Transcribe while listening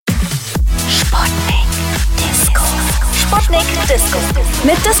Sputnik Disco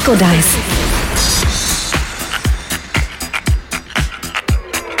mit Disco Dice.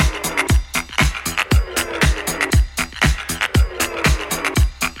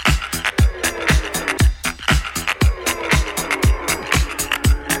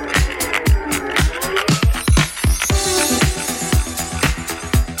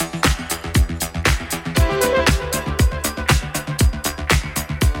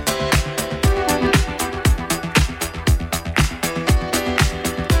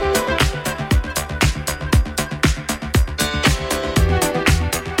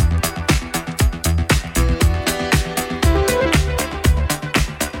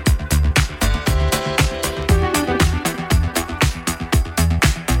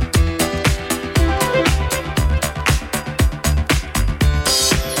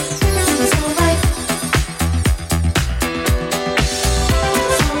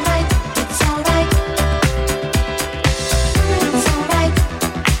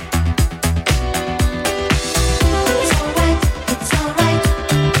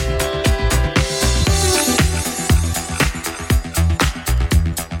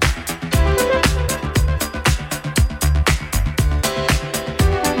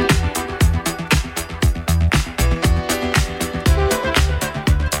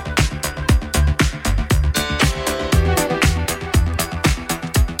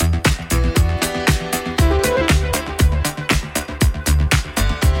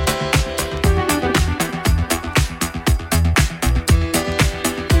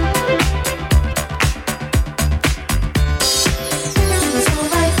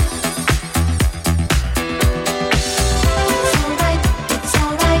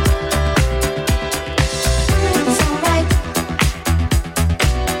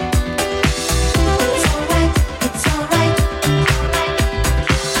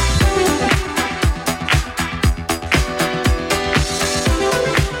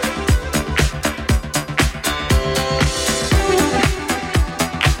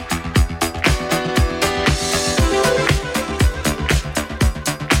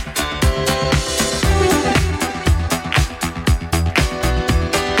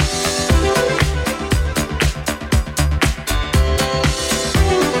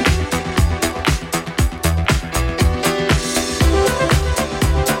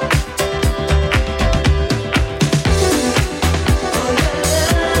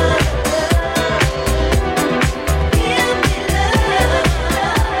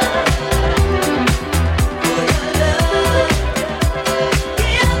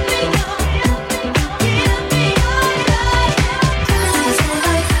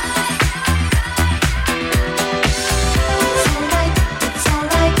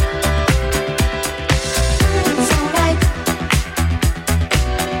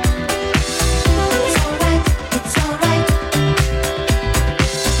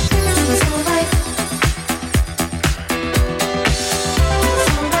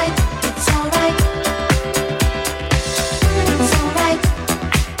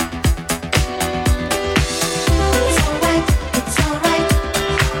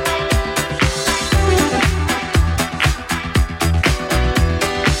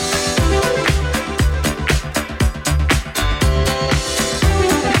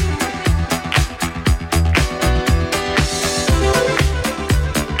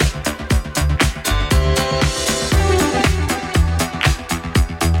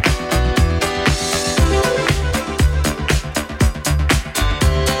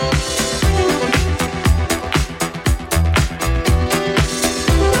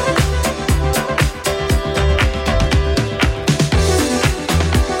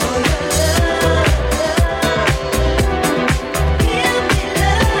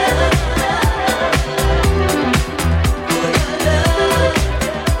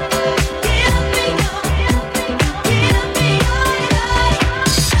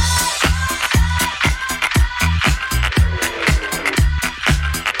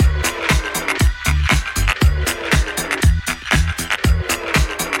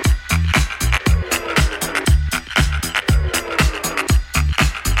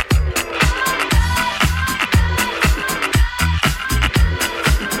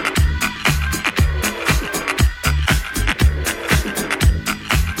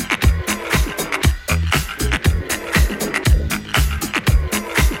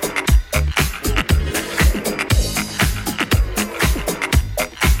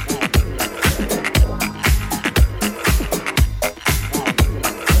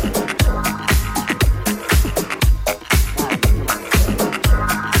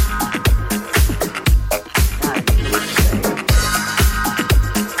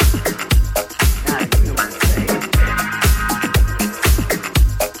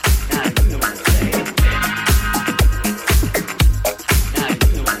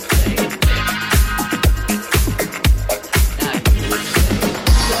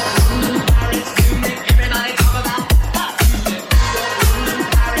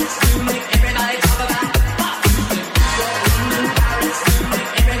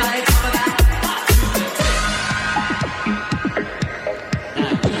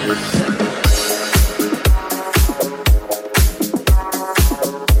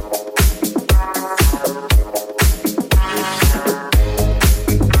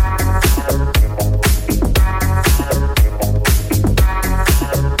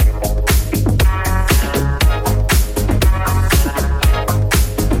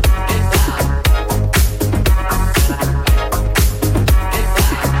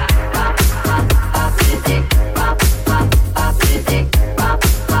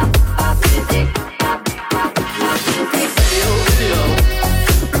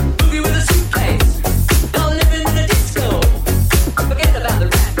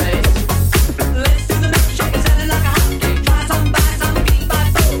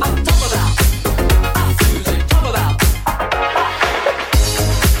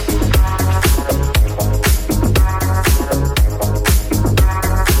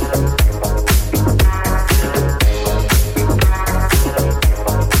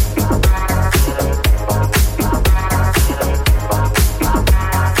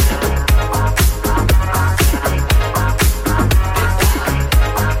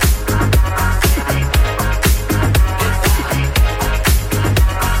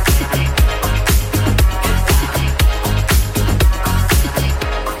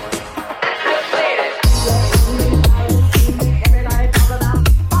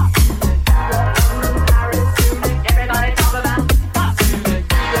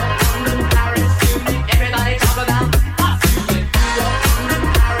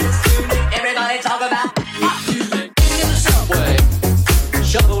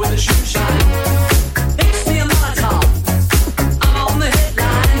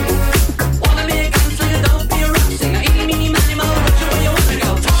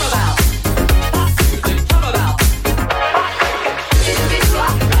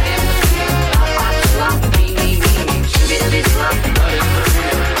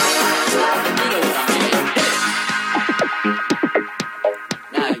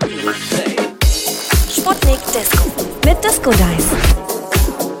 Disco Dice.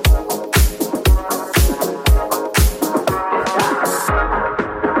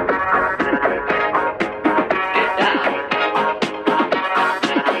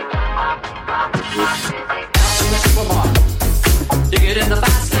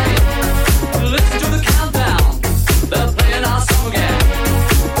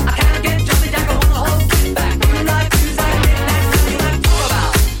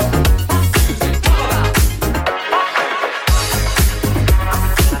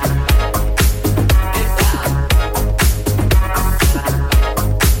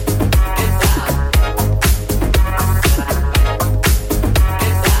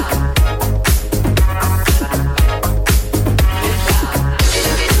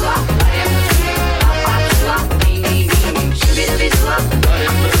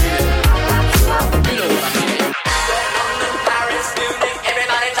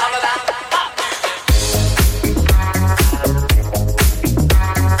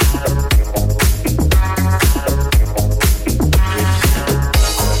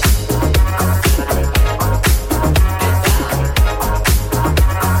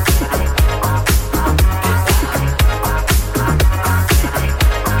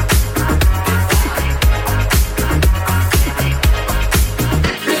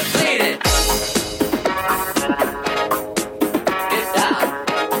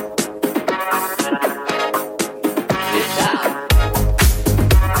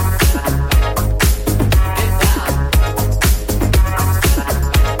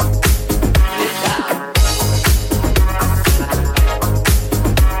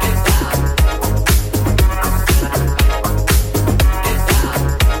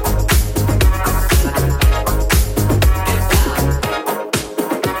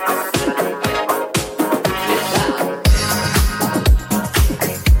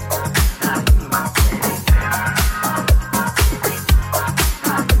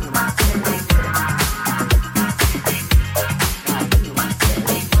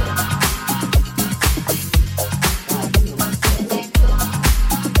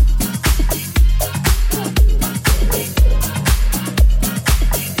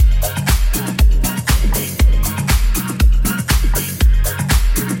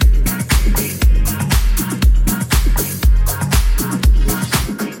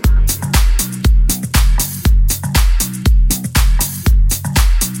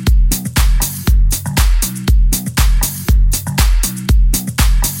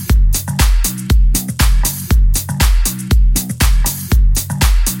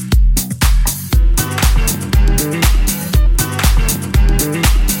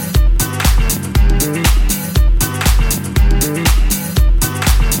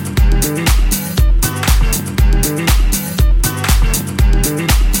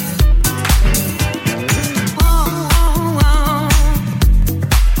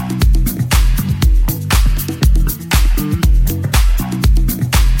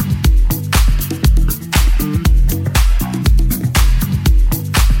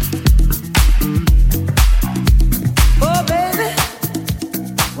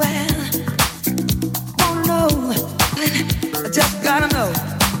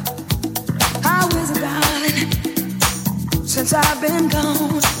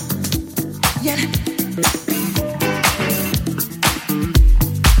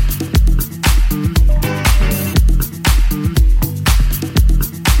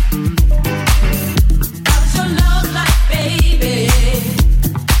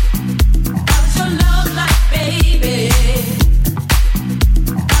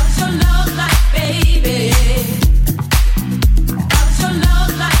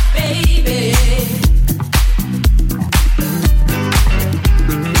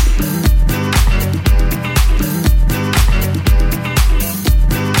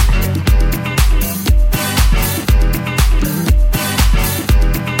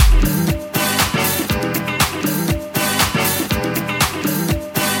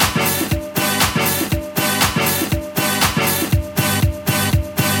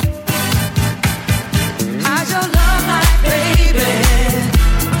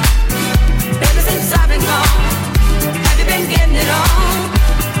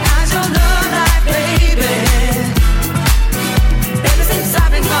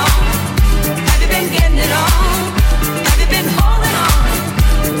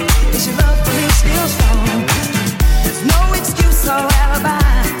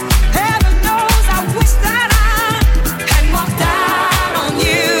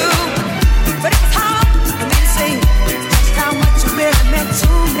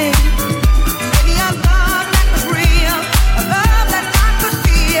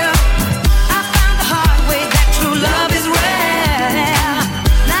 Love is rare.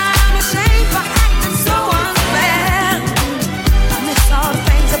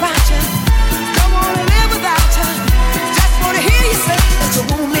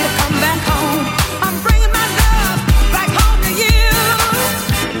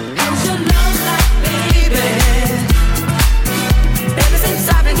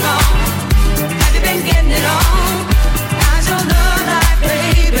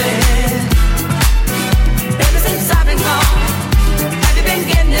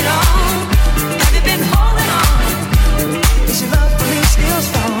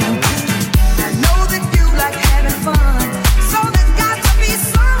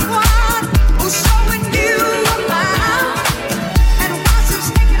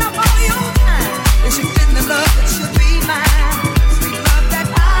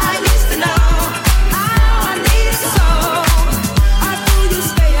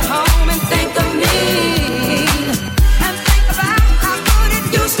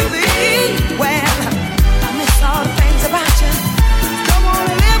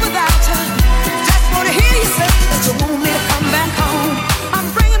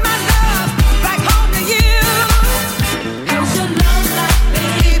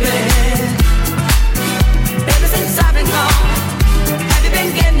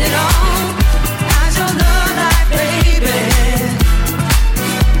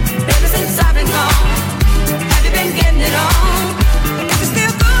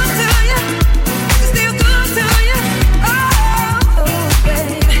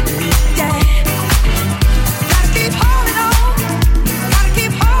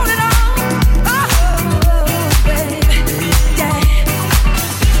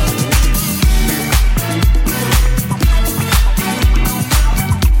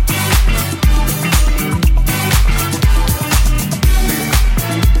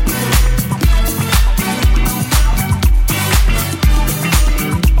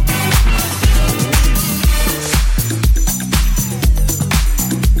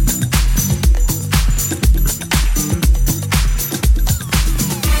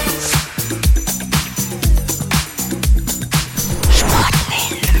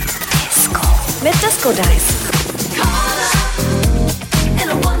 Disco Dice.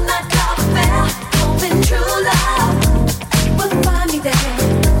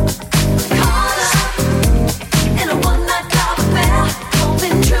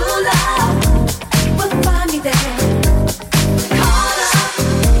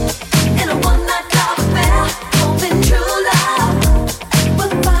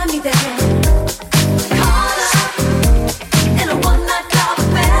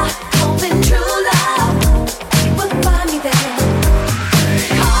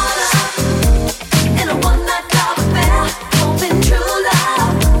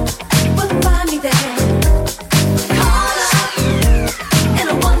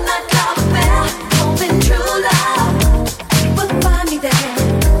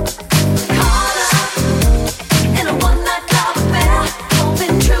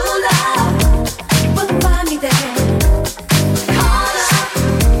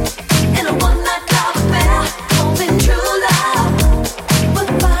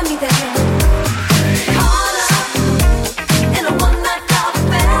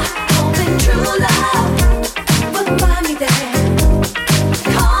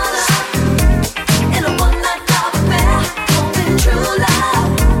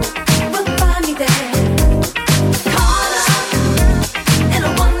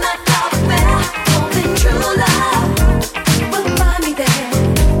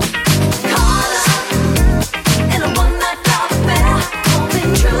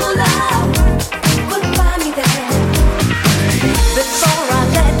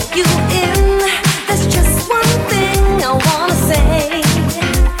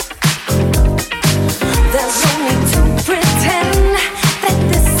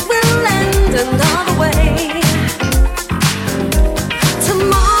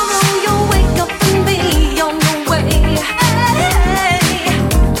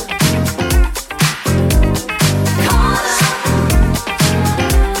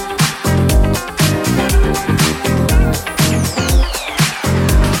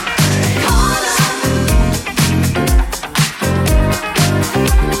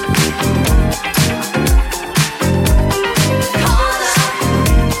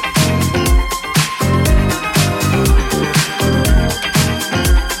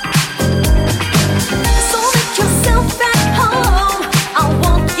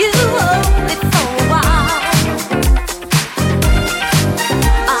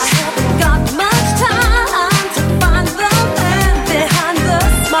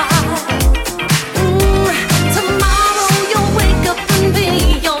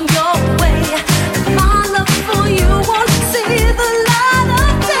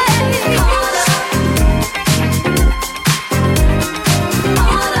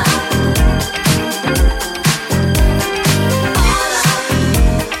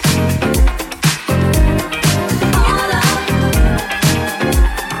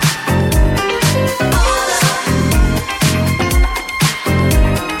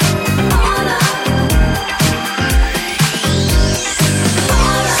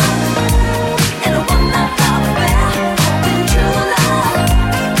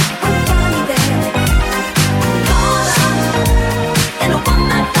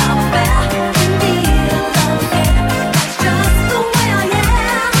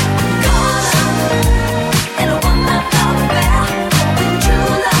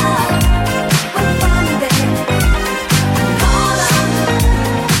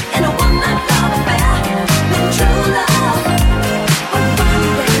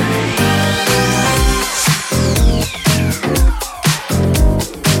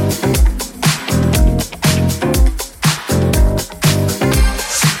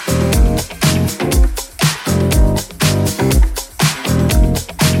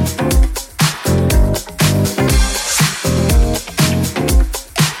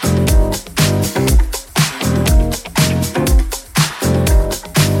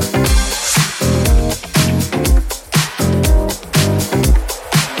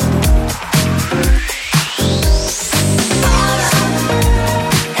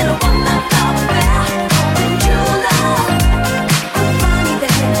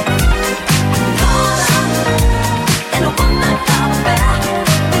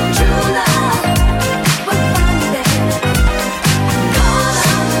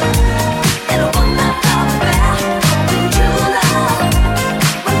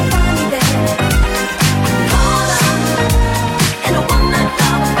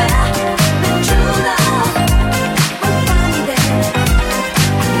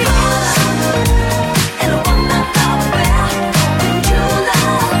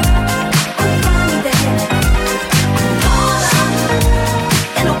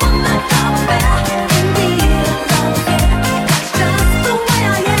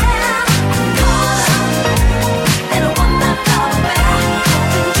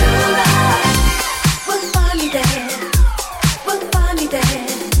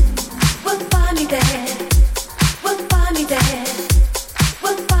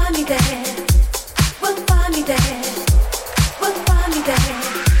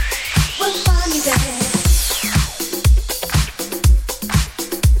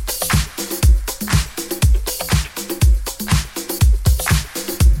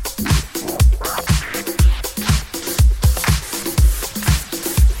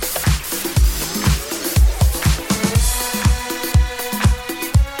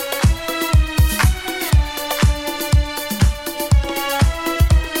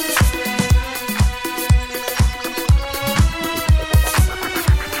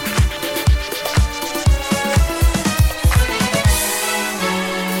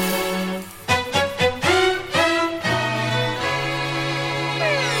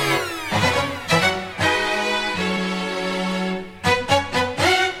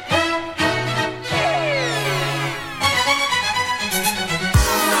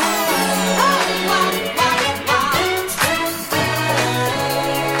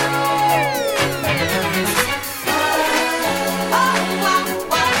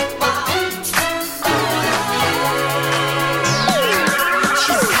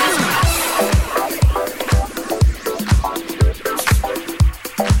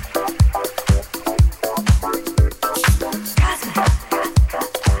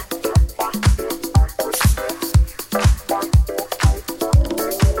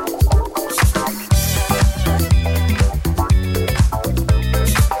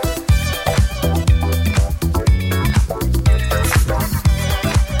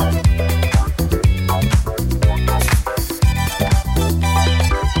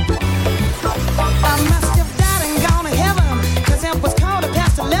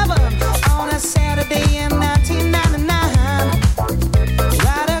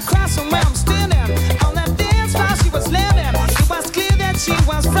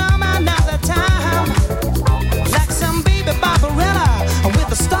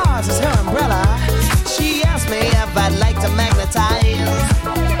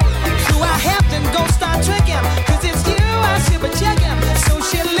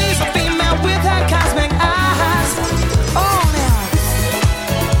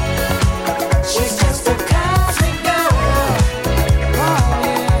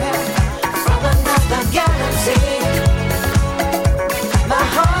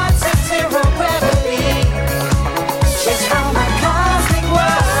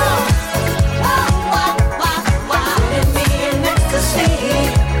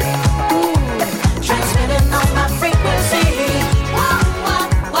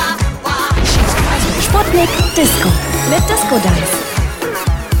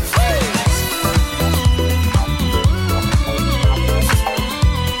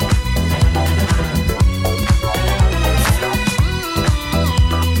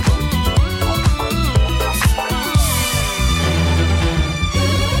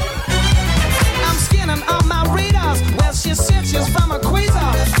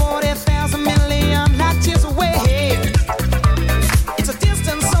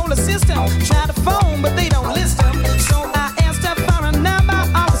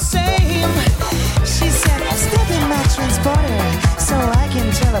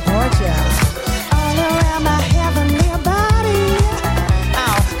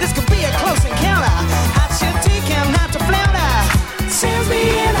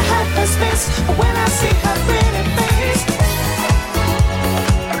 her space. When I see her pretty face,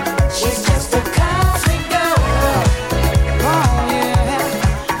 she's just a cosmic girl. Oh yeah,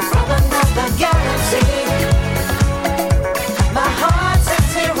 from another galaxy. My heart's at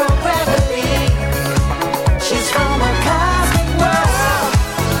zero gravity. She's from a cosmic world.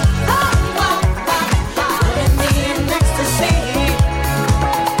 Putting me in ecstasy,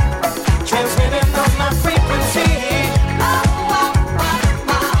 transmitting on my frequency.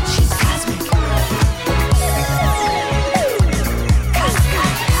 She's cosmic.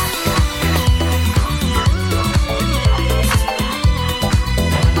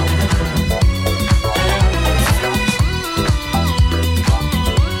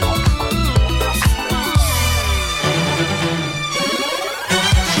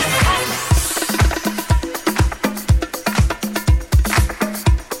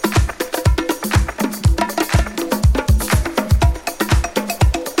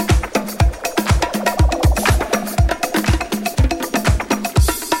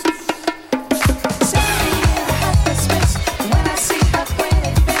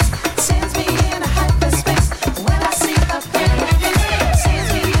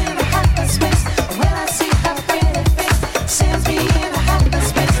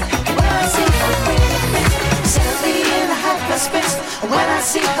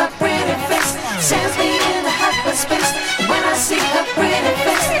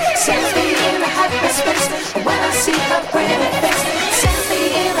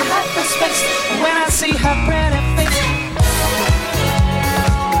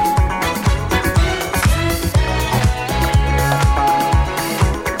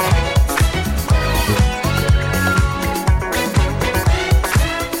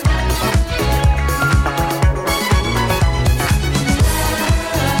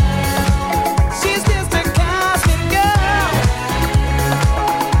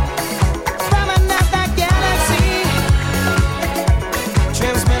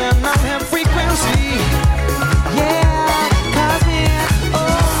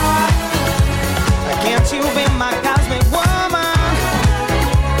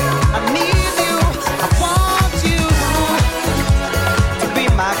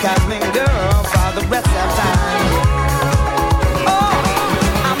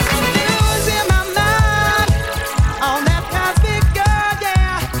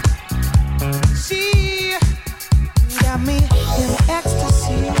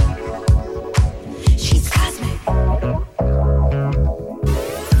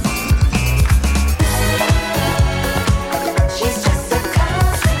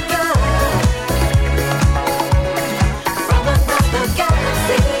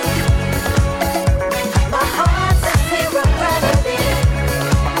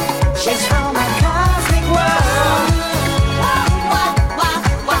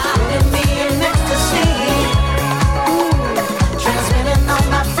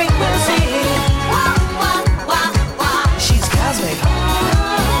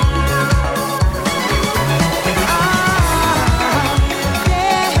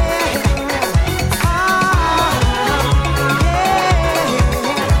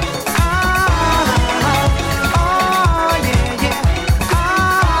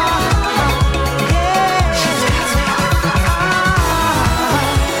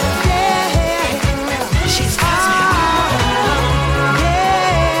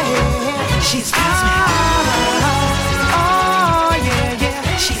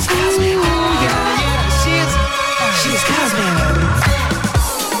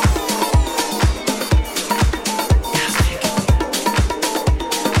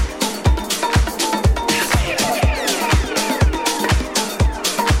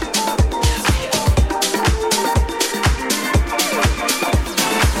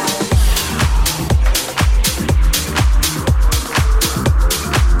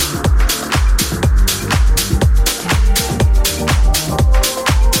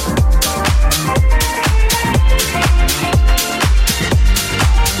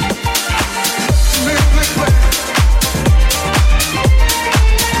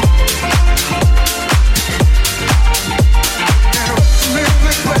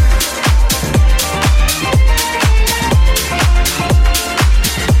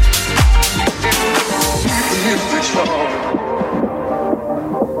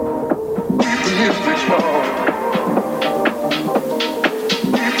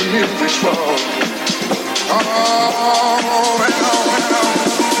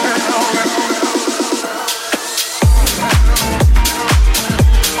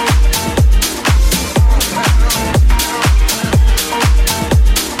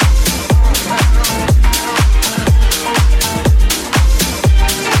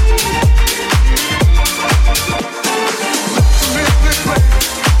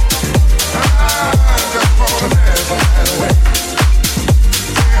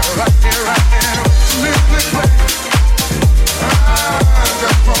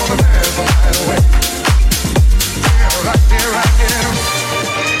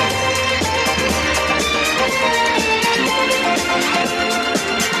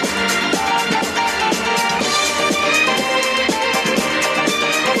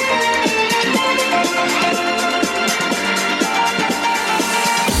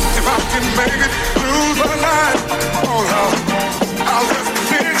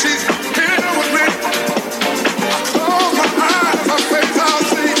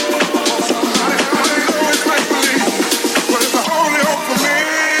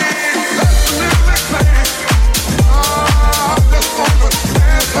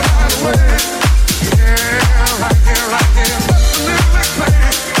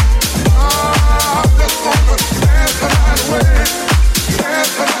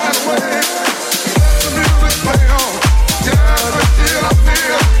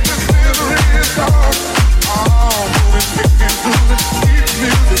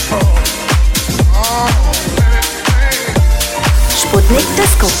 Mit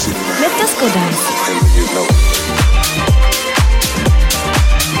Disco. Mit Disco Dice.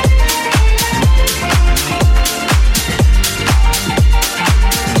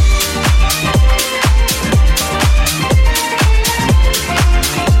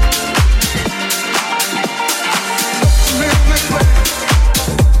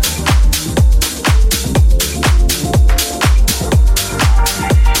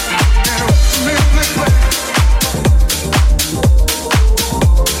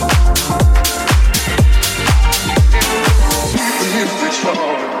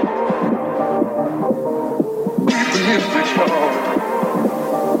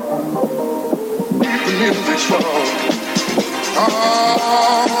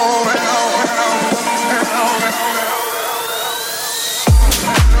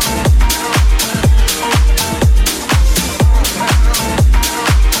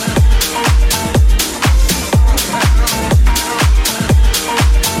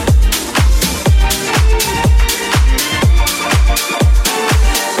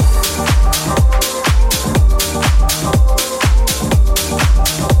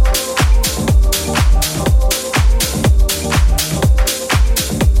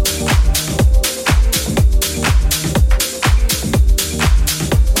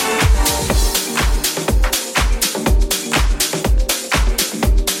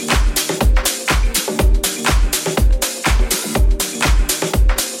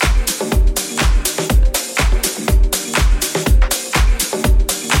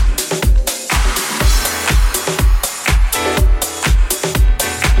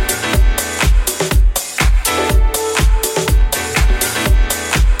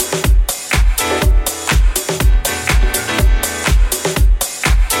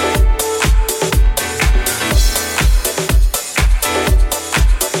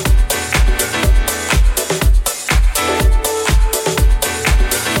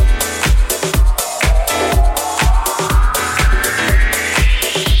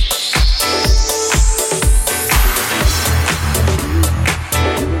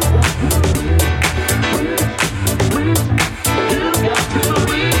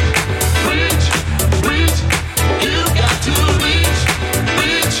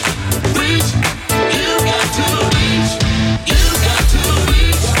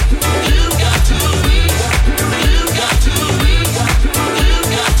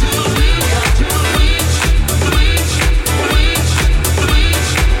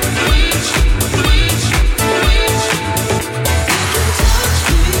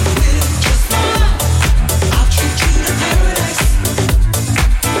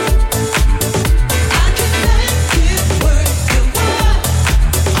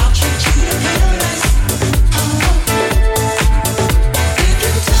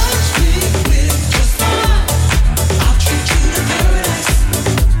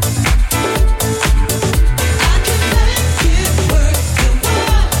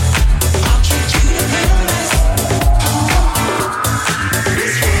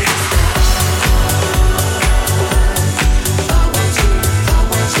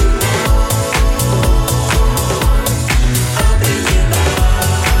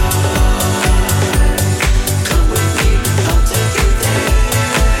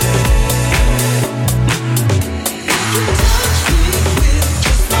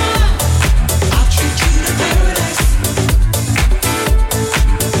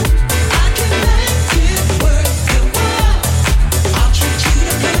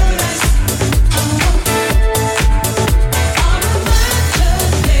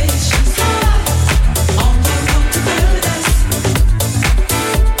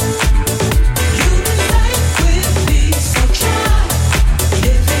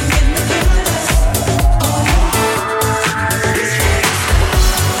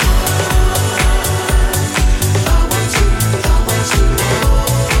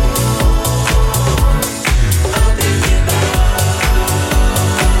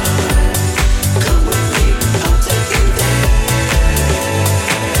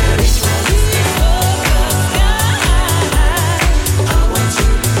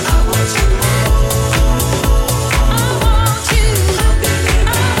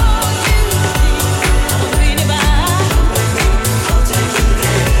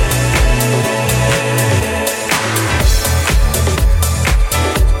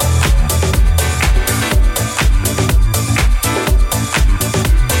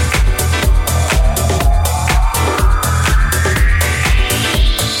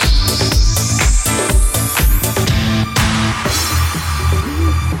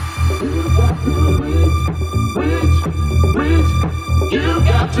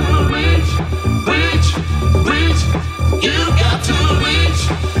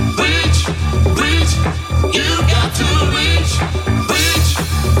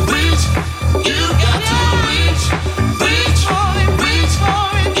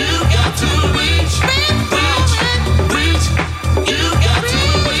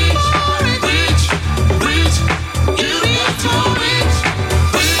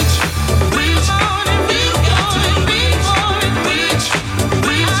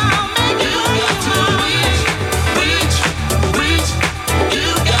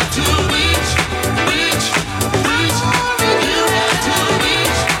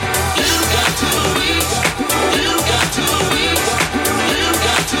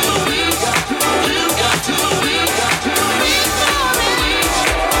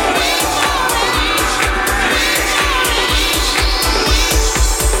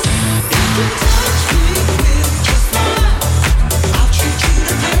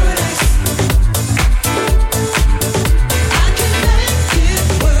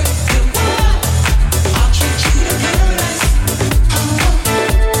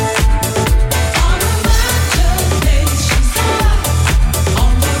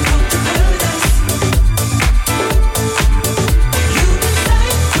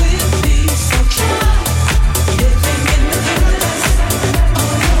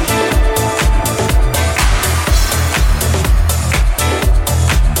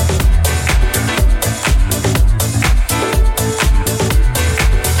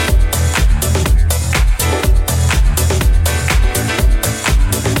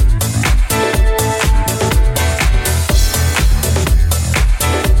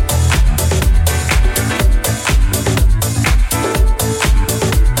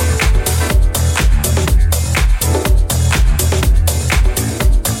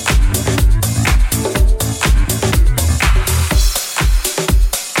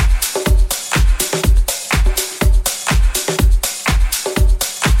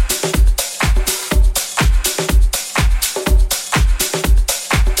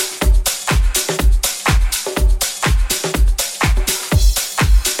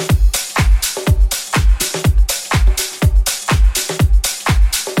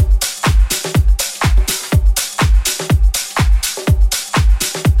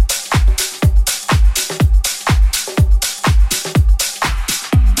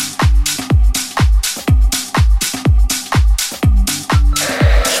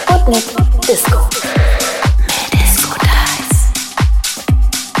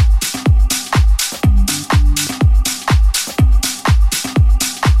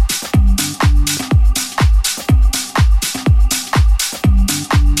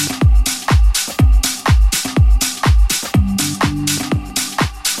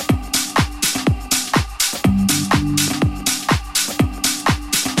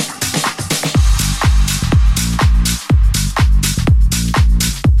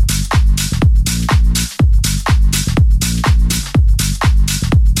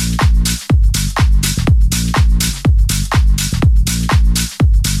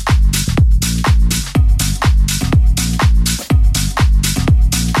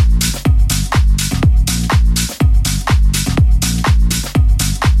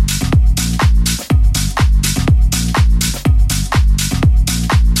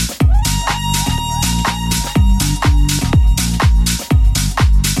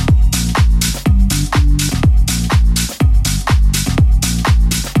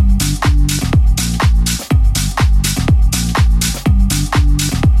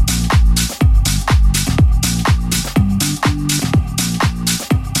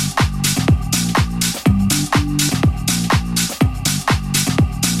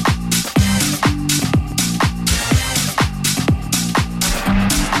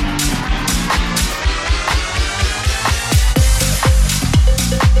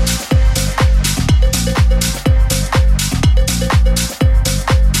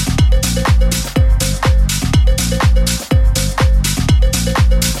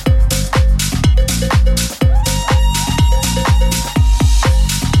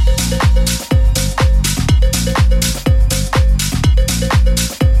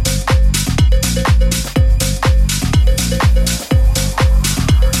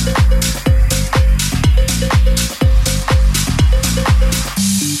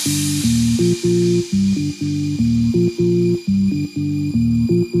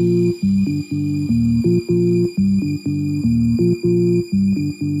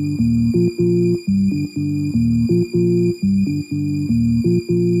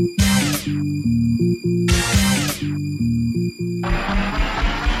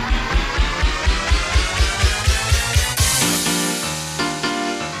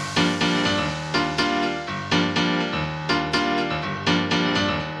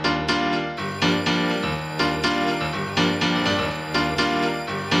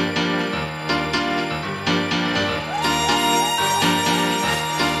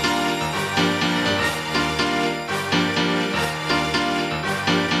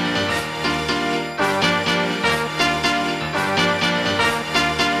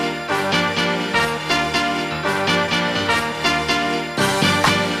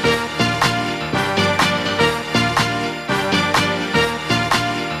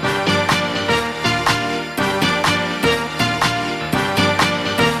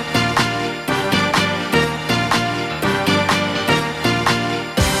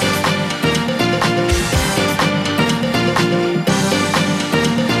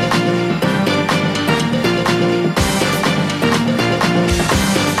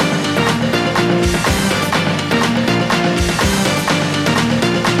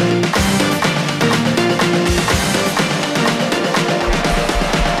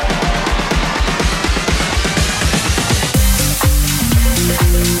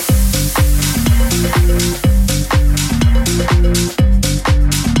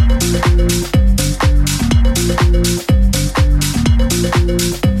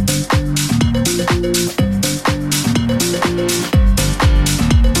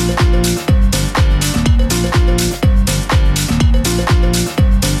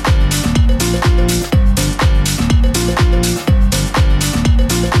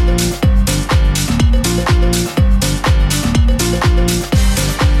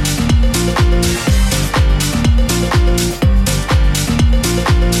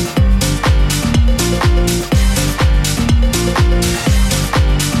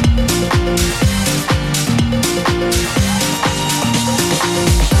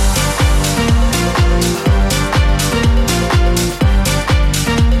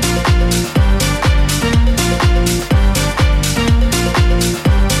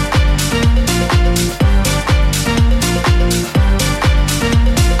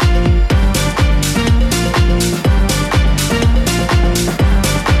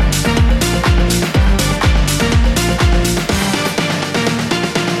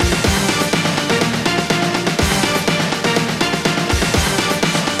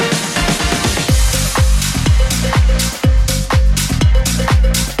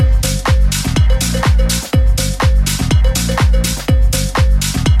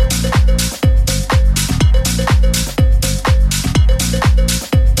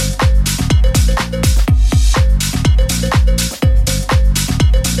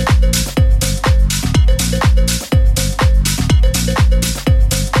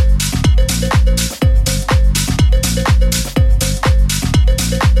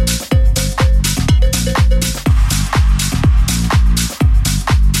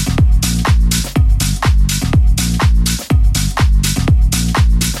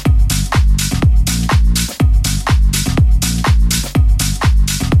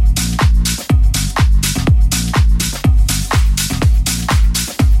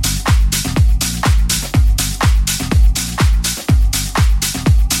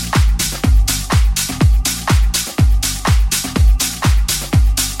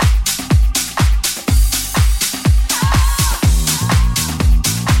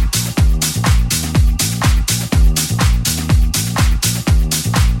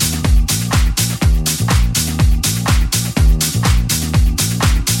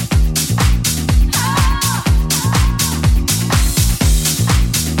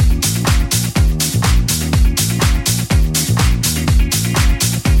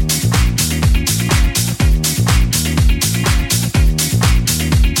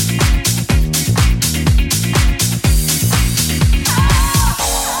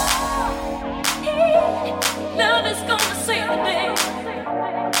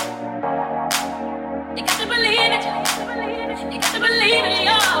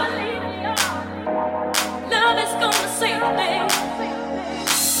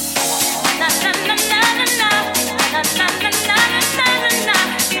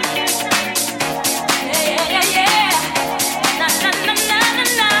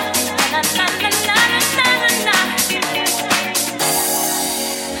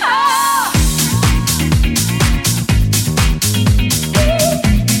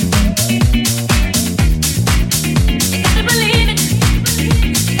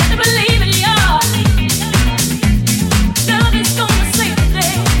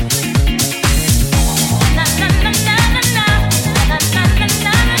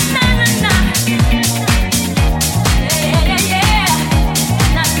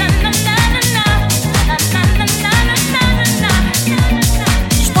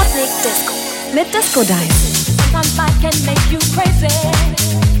 mit Disco Dice. Sometimes life can make you crazy,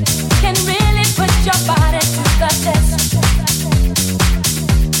 can really put your body to the test.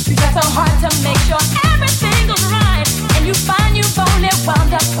 You try so hard to make sure everything goes right, and you find you've only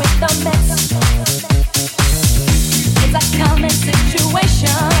wound up with a mess. It's a common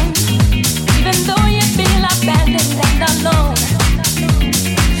situation, even though you feel abandoned and alone.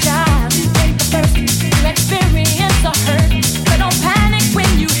 Child, you ain't the first to experience a hurt, but don't panic when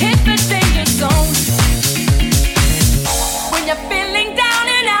you hit the danger zone. When you're feeling down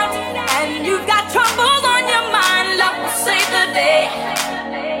and out, and you've got troubles on your mind, love will save the day.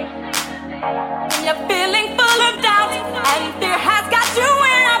 When you're feeling full of doubt, and fear has got you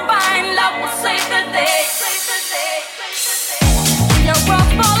in a bind, love will save the day. When your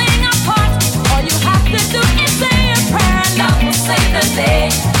world's falling apart, all you have to do is say a prayer, love will save the day.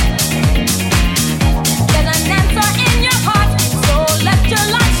 There's an answer in your heart, so let your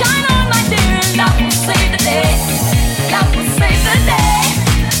light shine on, my dear, love will save the day. Love will save the day.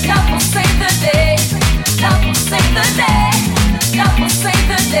 Love will save the day. Love will save the day. Love will save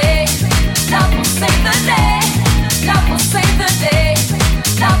the day. Love will save the day. Love will save the day.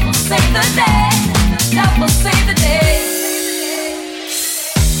 Love will save the day. Love will save the day.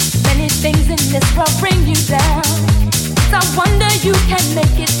 Many things in this world bring you down. It's a wonder you can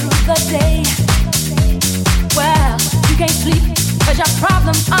make it through the day. Well, you can't sleep 'cause your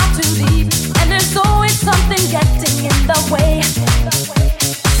problems are too deep, and there's always something getting in the way.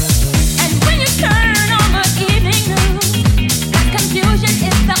 And when you turn on the evening news, that confusion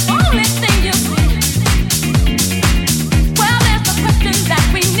is the only thing you see. Well, there's no question that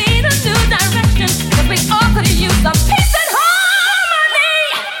we need a new direction, 'cause we all could use some peace and harmony.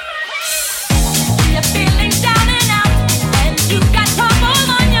 You're feeling down and out, and you've got trouble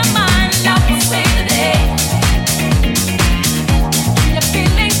on your mind, love will save the day. You're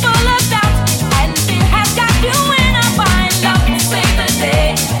feeling full of doubt, and fear has got you in a bind, love will save the day.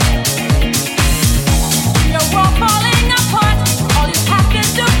 Your world falling apart, all you have to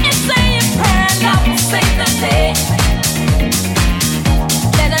do is say a prayer, love will save the day.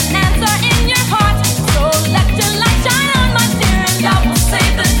 There's an answer in your heart, so let your light shine on, my dear, love will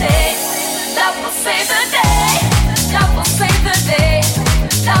save the day. Love will save the day. Love will save the day.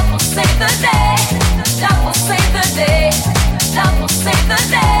 Love will save the day. Love will save the day. Love will save the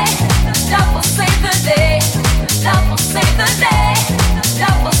day. Love will save the day. Love will save the day.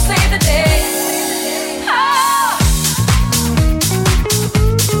 Love will save the day. Oh.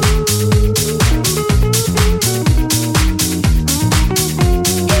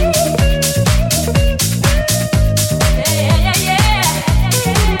 Yeah, yeah, yeah.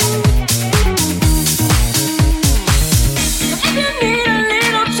 If you need a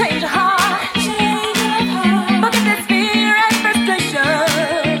little change of heart, forget this fear and frustration.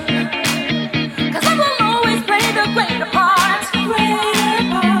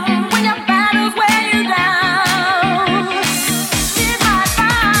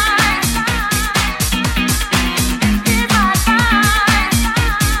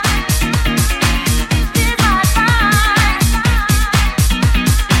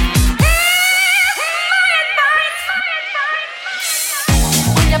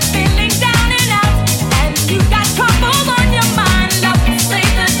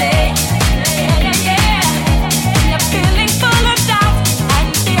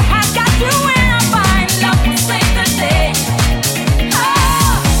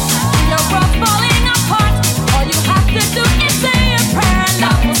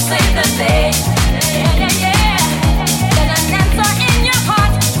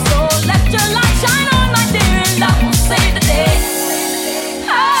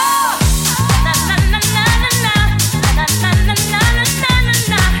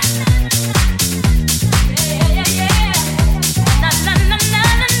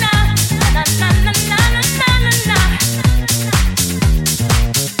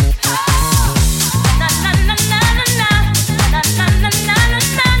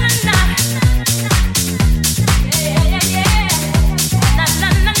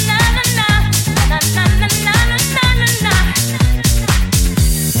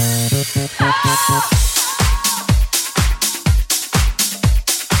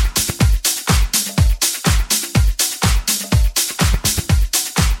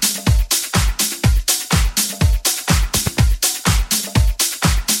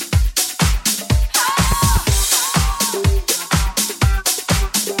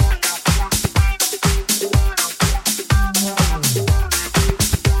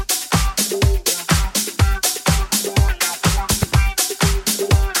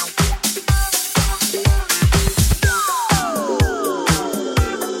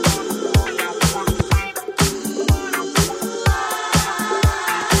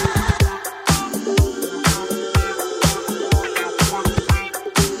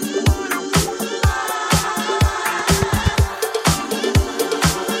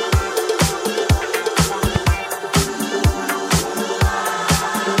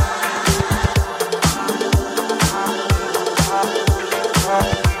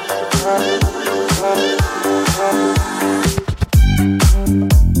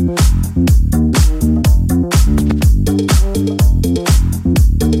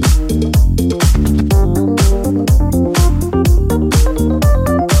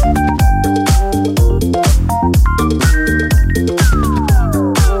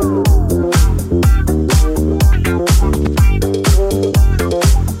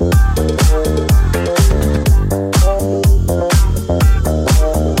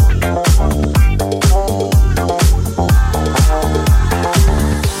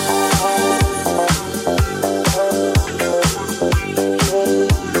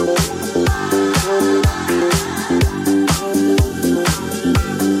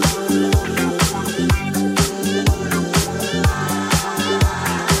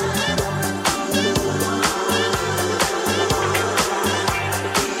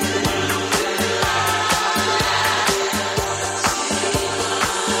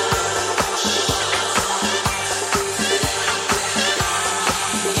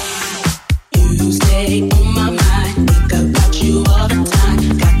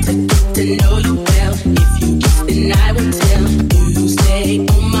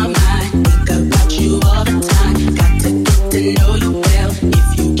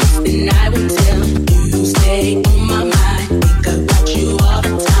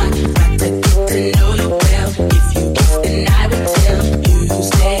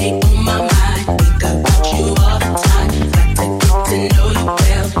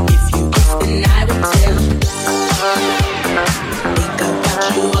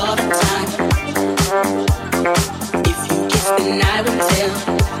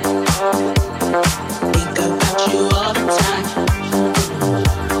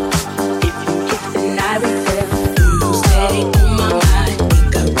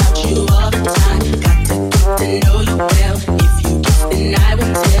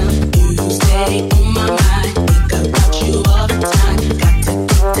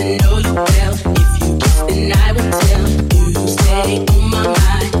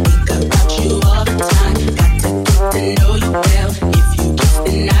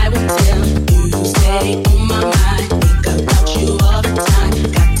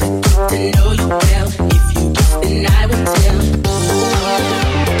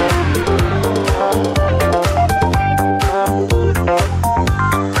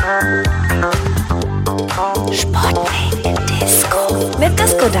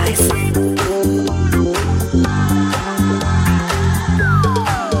 Dice.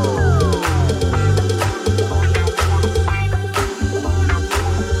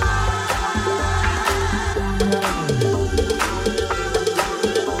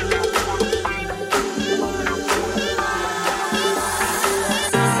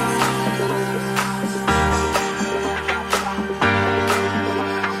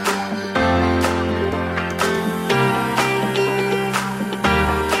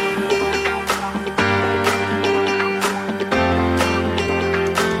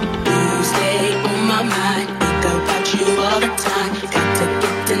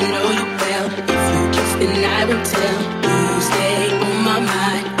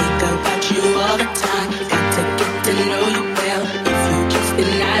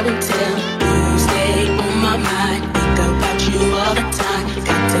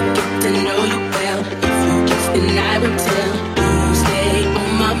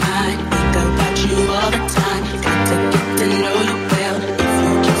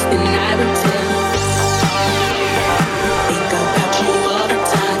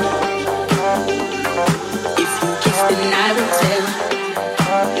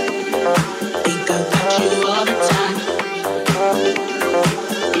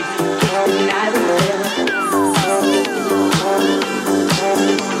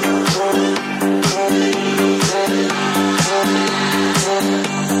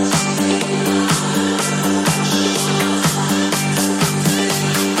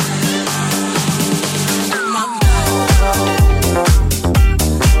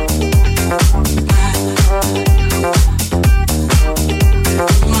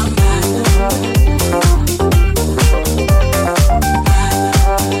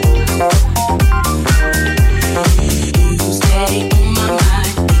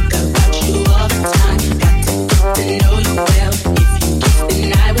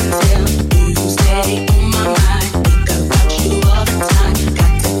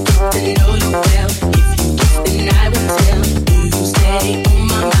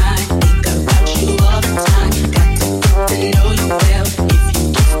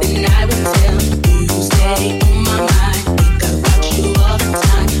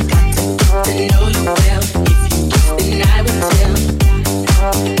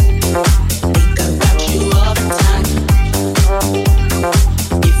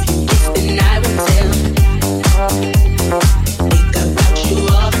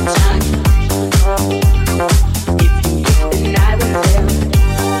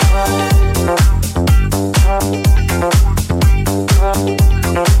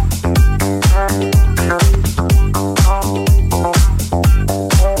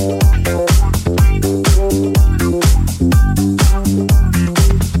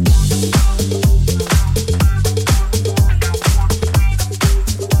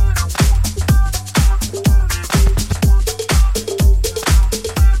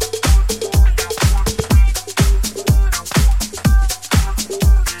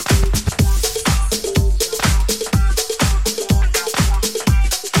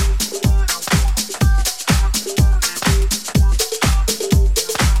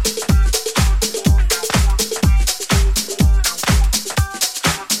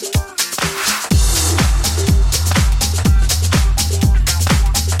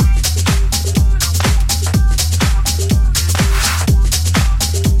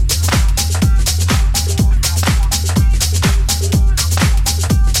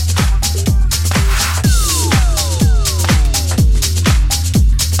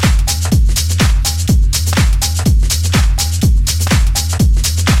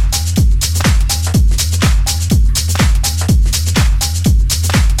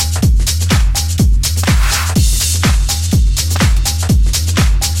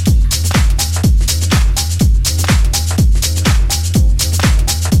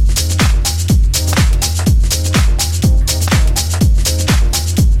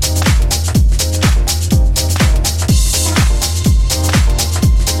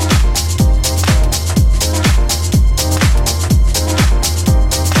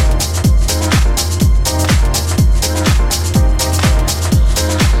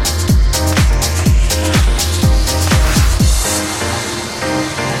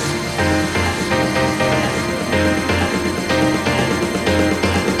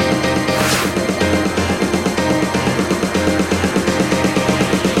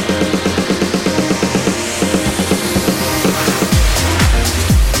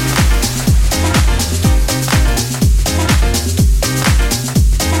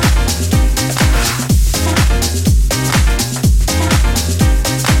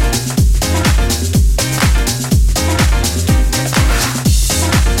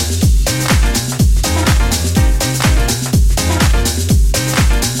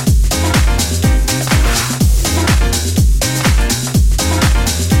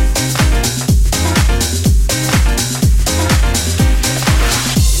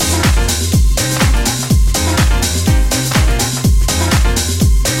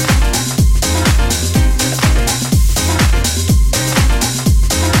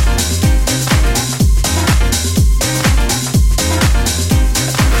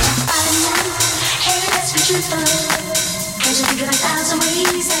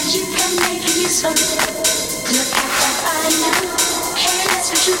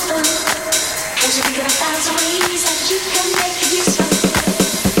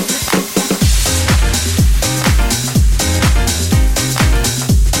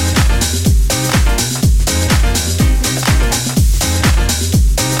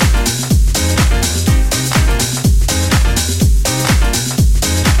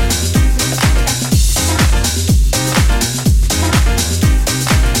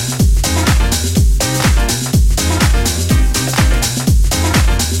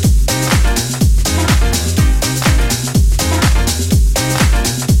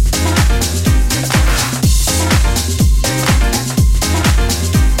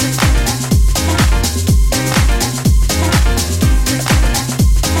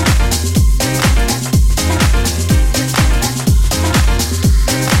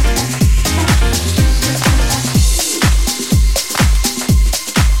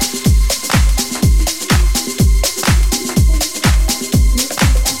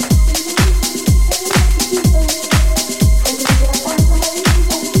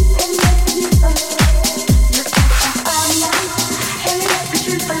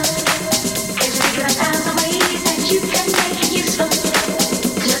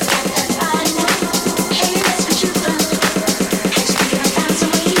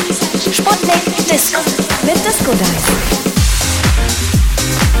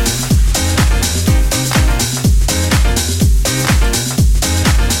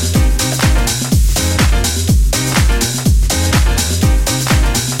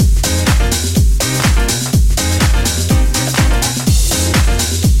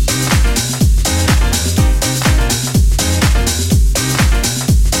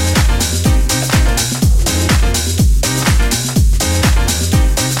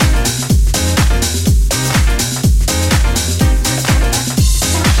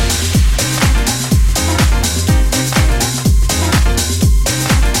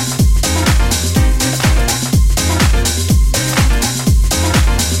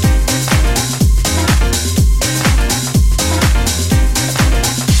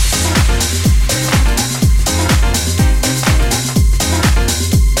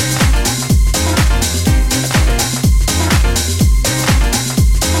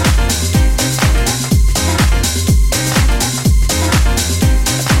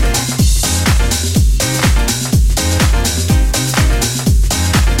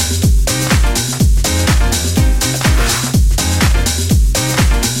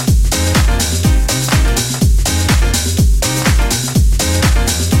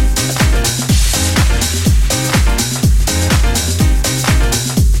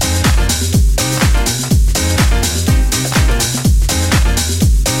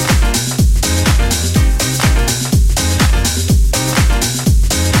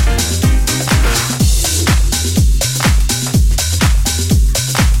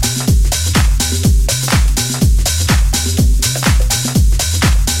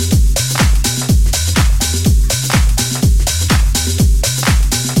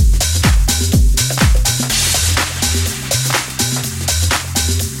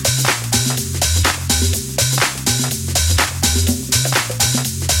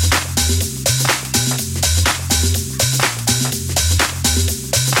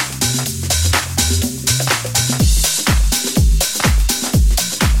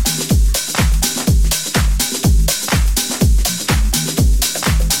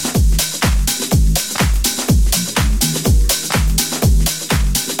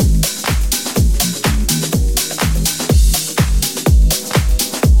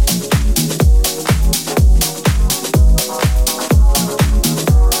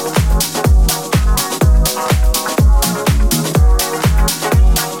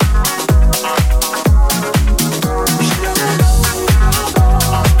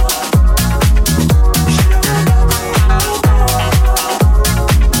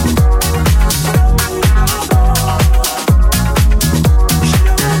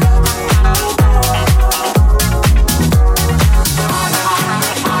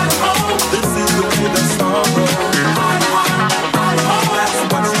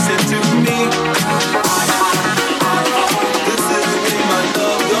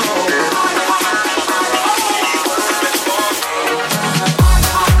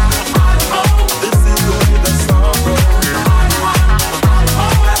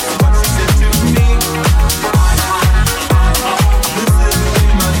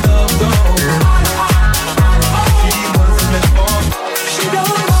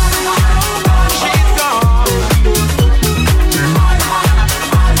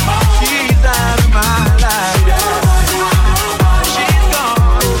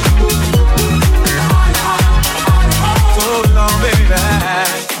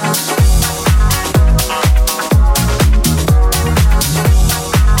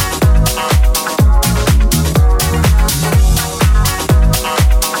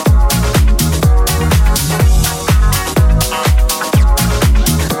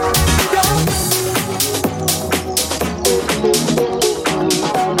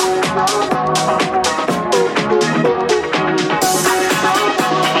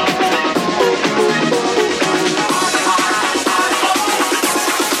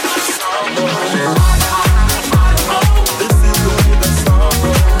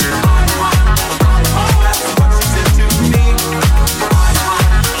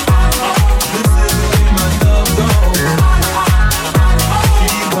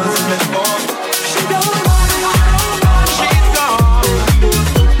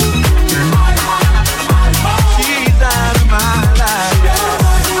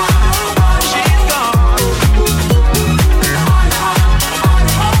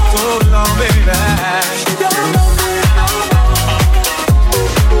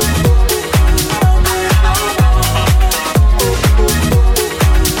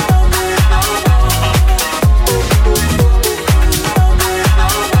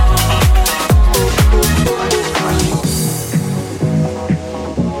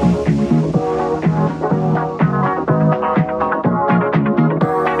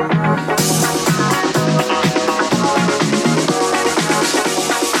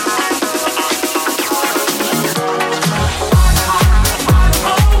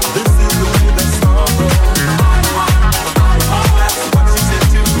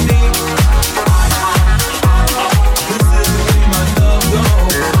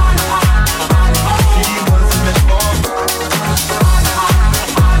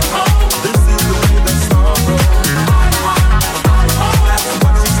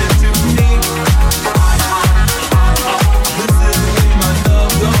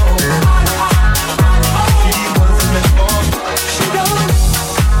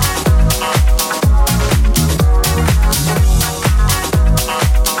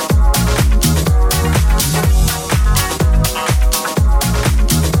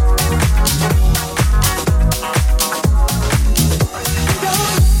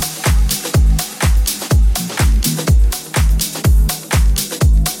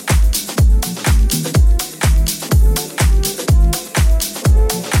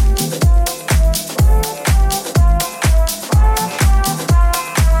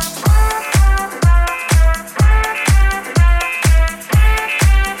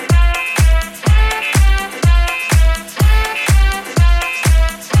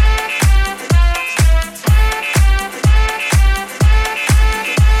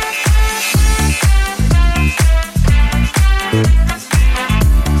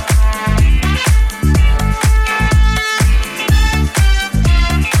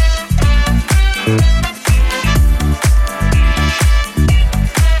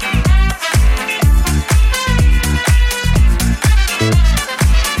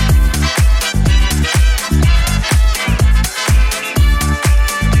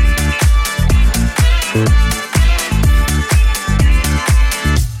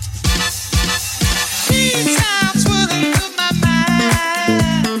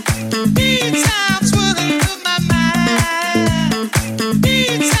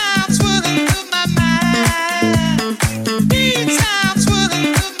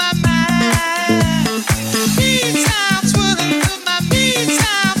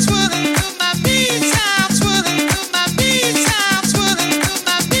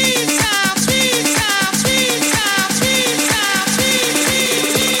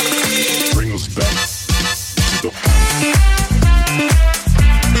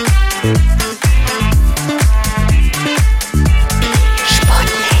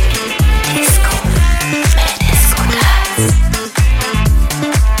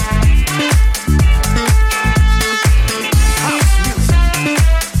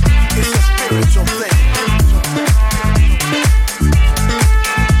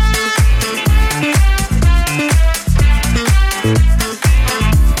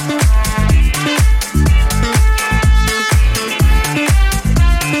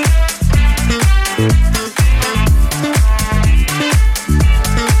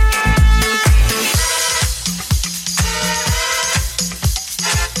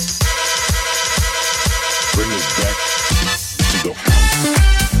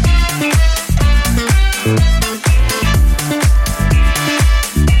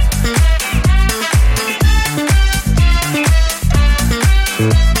 My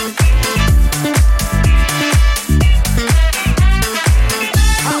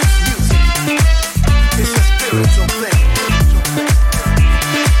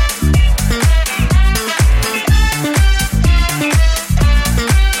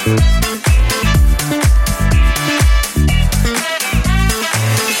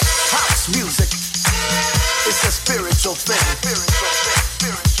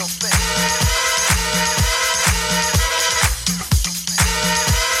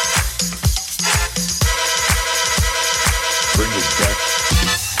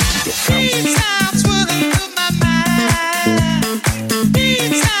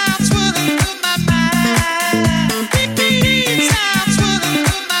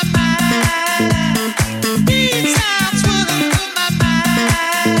mind.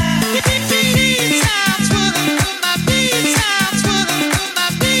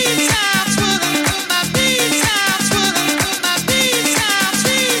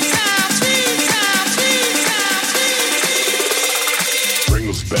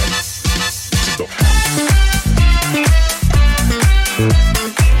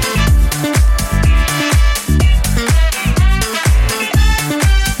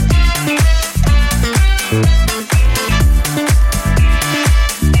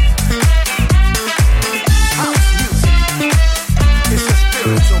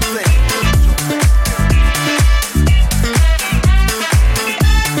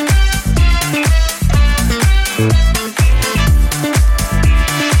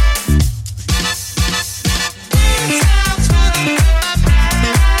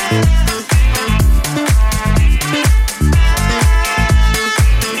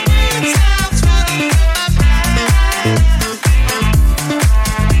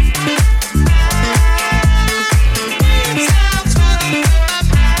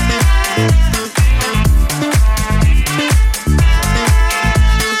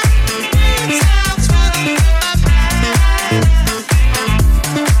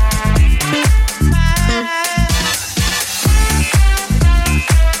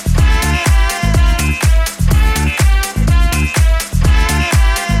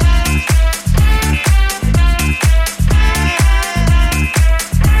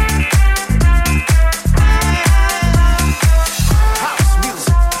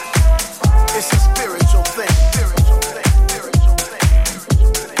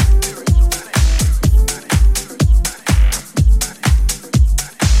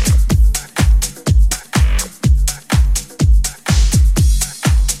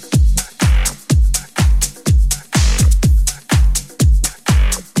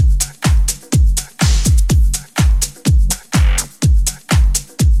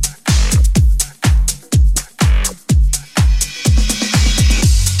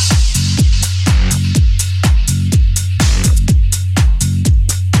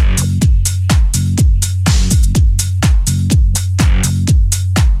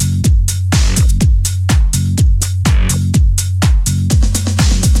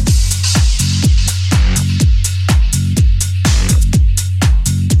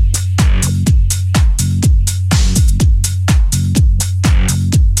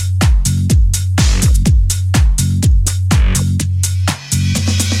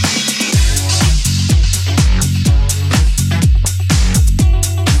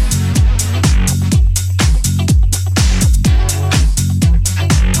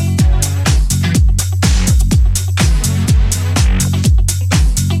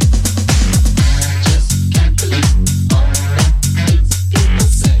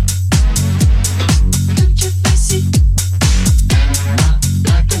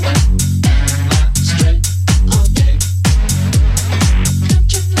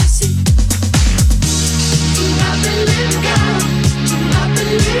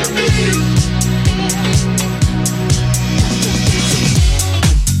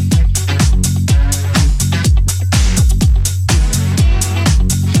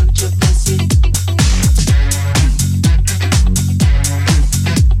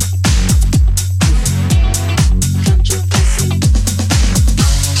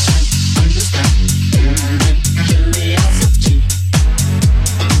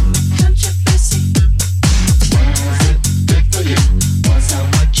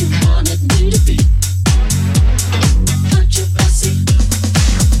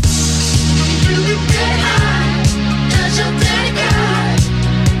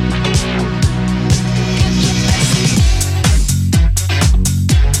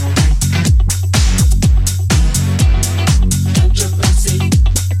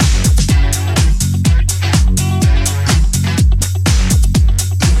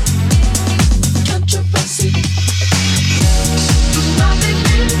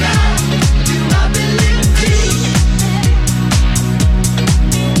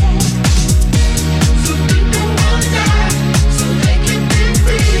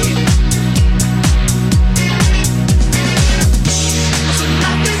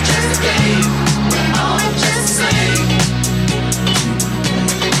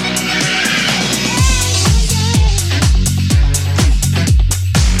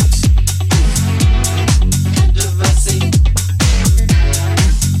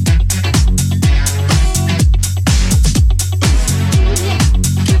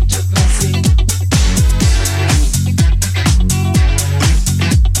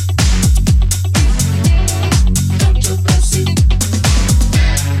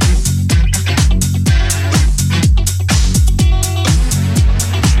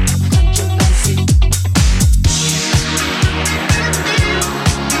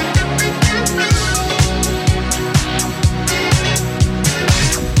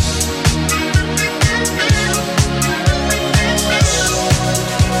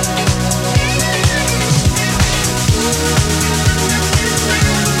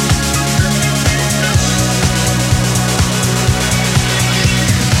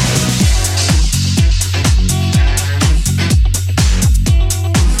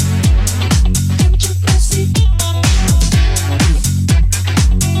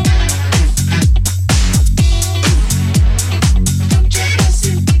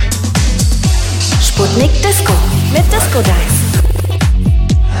 Nick Disco mit Disco Dice.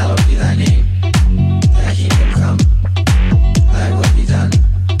 Hallowed be thy name, thy kingdom come, thy will be done,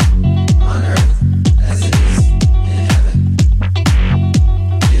 on earth as it is in heaven.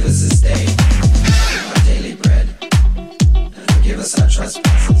 Give us this day our daily bread, and forgive us our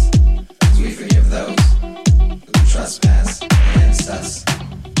trespasses, as we forgive those who trespass against us.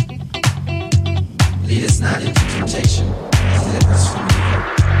 Lead us not into temptation, but deliver us from evil.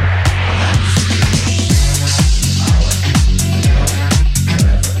 For thine is the kingdom, the power,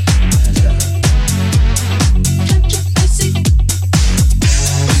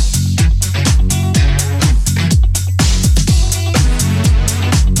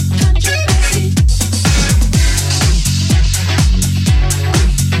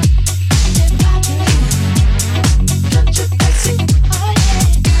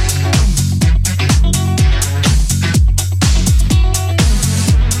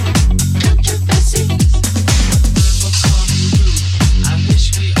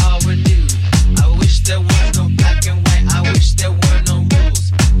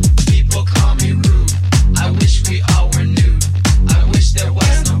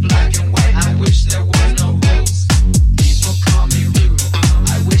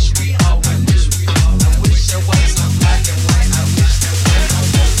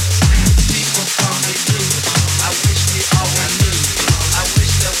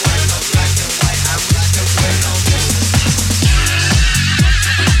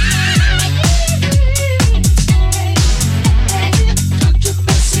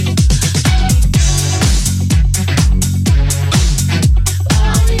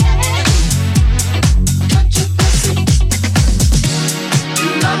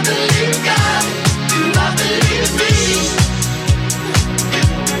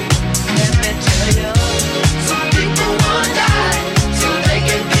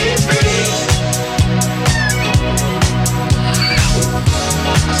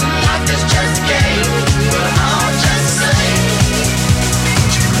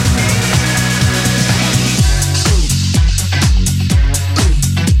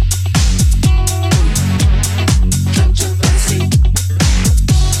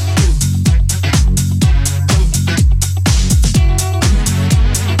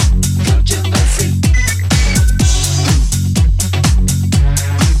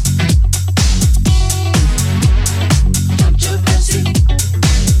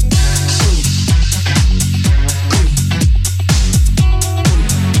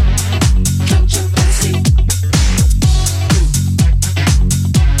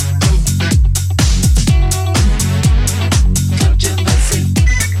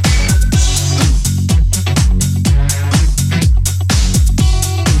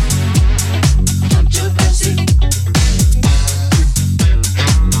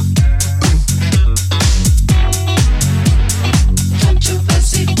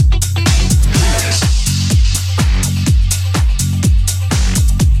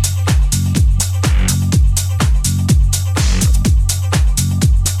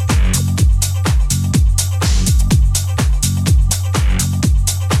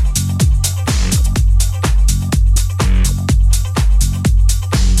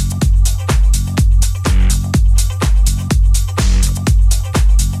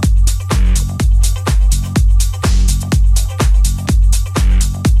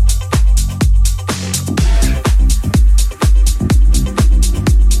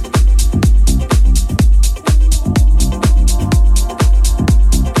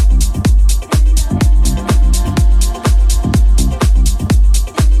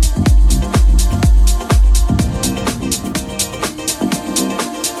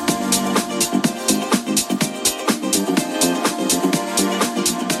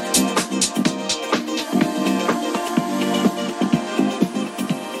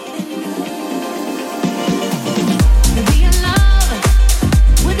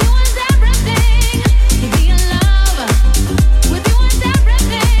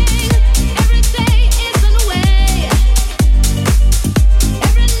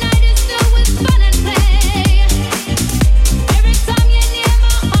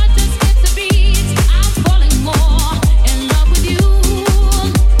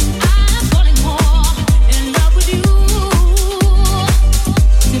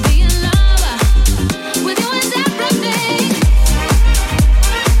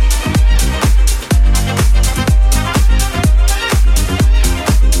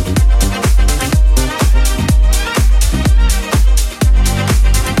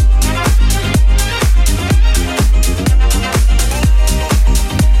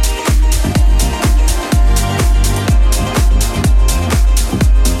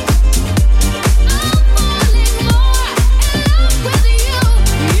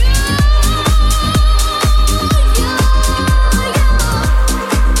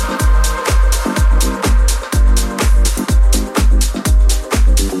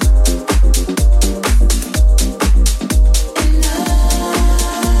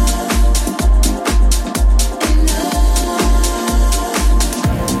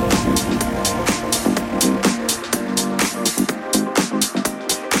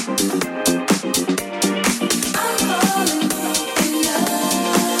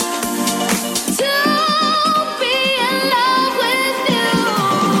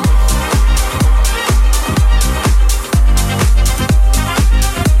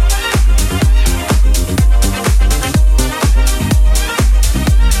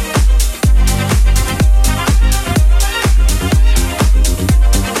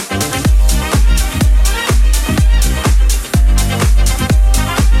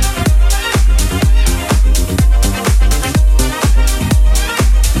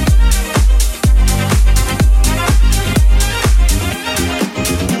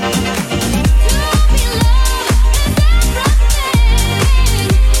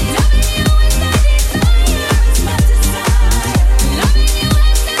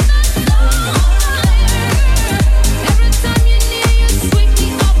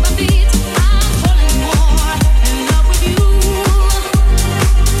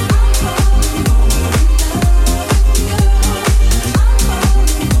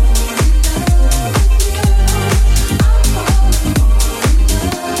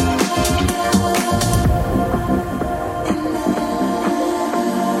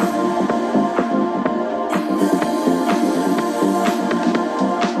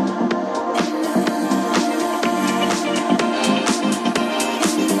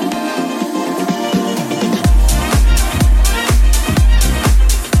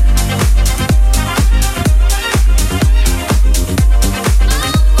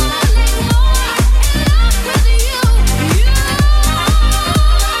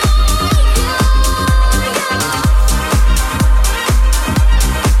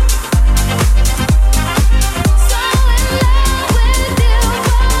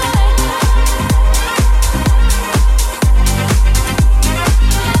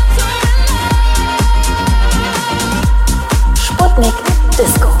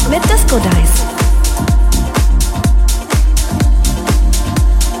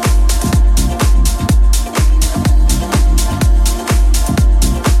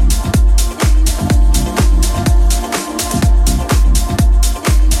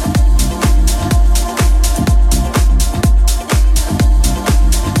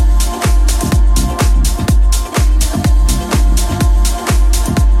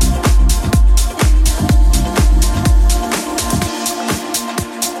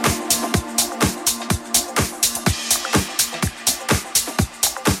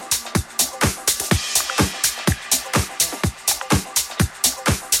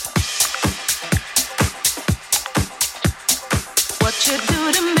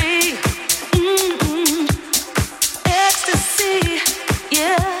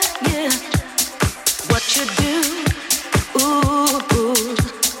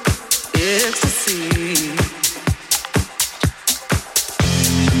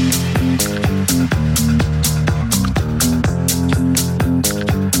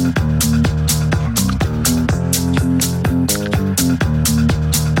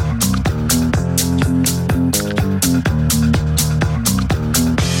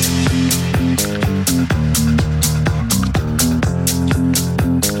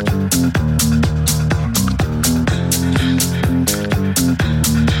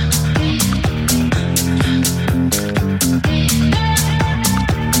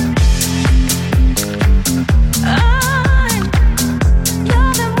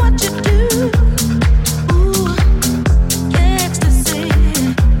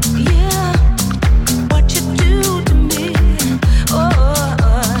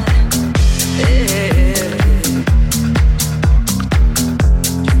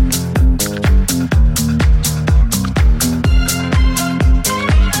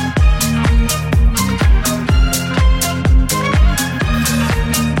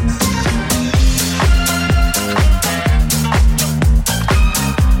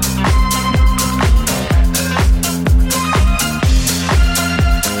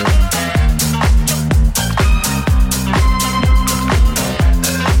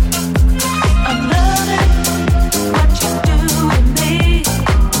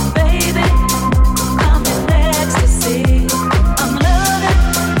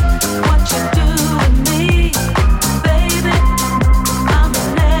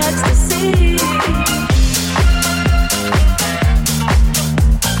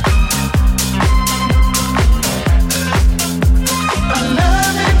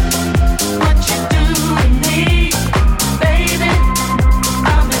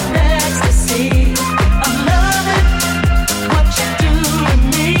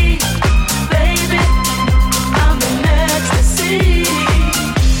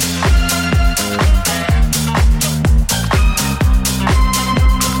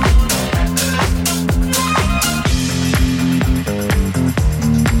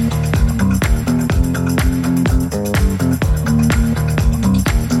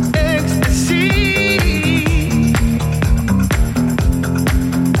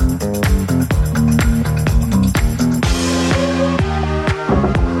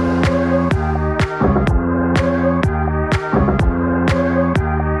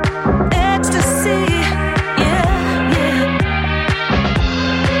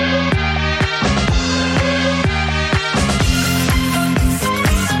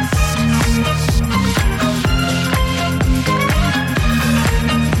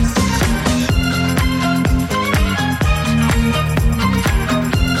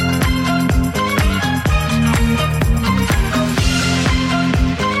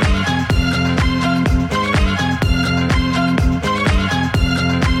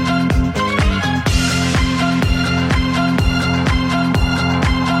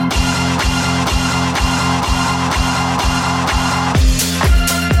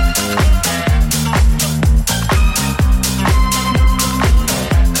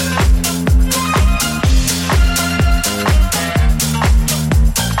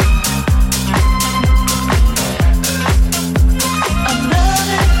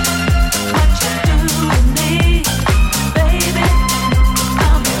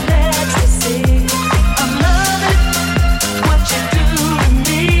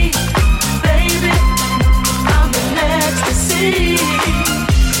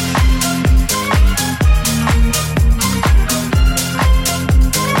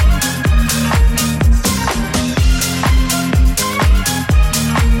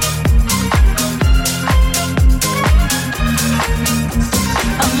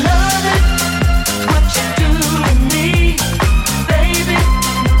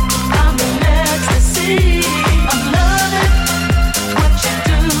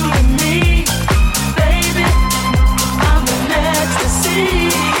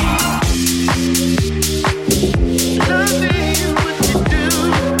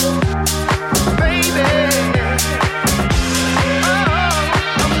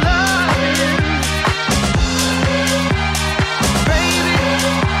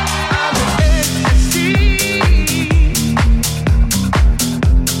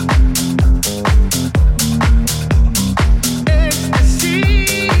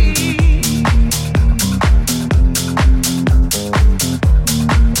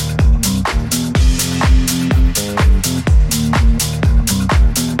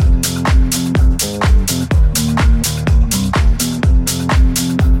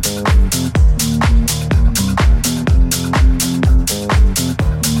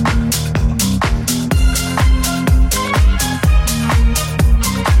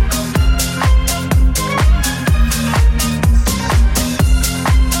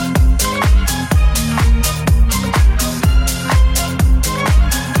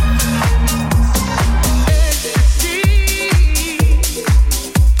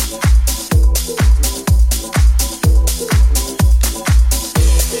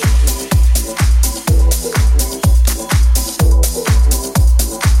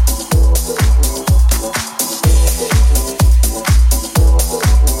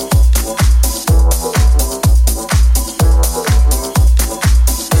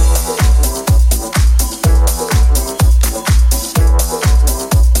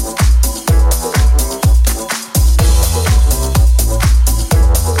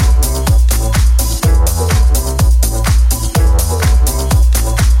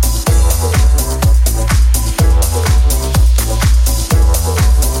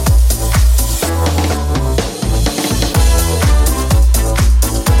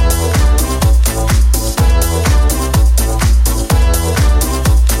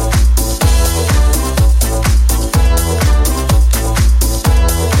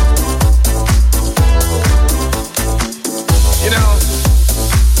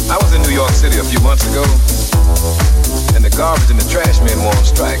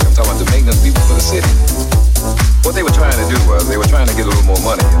 do was they were trying to get a little more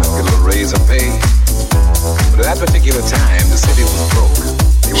money, get a little raise and pay. But at that particular time, the city was broke.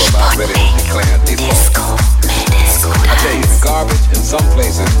 They were about ready to declare default. I tell you, the garbage in some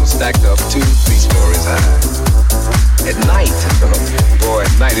places was stacked up 2-3 stories high. At night, boy,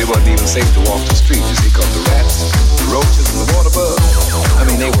 at night it wasn't even safe to walk the street. You see, because the rats, the roaches, and the water bugs, I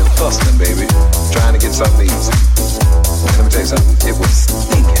mean, they were hustling, baby, trying to get something easy. Let me tell you something, it was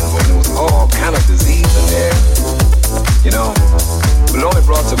stinking, boy. There was all kind of disease in there, but it only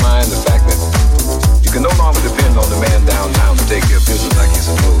brought to mind the fact that you can no longer depend on the man downtown to take care of business like he's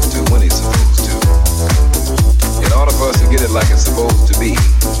supposed to, when he's supposed to. In order for us to get it like it's supposed to be,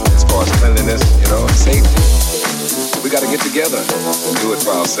 as far as cleanliness, and safety, we got to get together and do it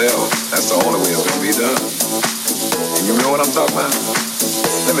for ourselves. That's the only way it's going to be done. And you know what I'm talking about?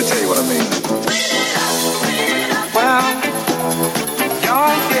 Let me tell you what I mean. Well,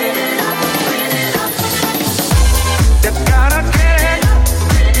 y'all get it. You gotta get it.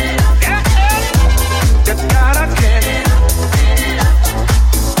 You gotta get it.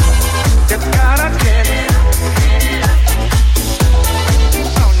 You gotta get it.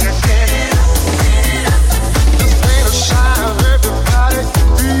 Oh, you get it. This ain't a sign everybody can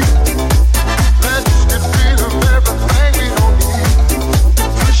be. Let's get rid of everything we don't need.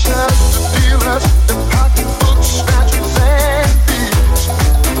 Push out the dealers, the pocketbooks, snatchers and thieves.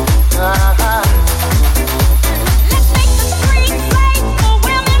 Let's make the streets safe for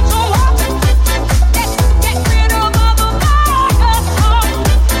women to walk. Let's get rid of all the violence.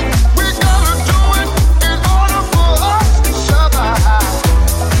 We gotta do it in order for us to survive.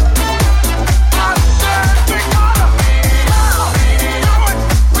 I said we gotta do it.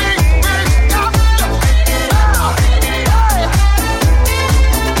 We got to.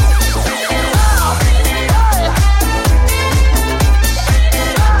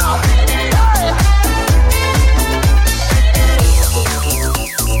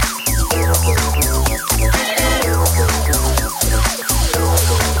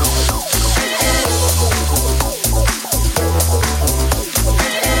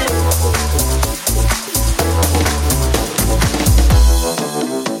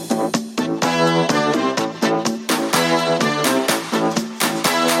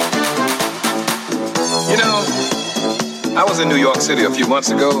 I was in New York City a few months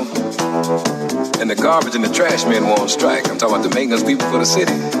ago, and the garbage and the trash men were on strike. I'm talking about the maintenance people for the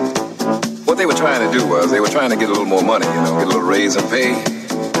city. What they were trying to do was they were trying to get a little more money, get a little raise and pay.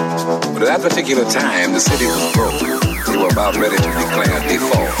 But at that particular time, the city was broke. They were about ready to declare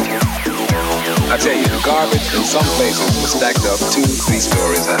default. I tell you, the garbage in some places was stacked up 2-3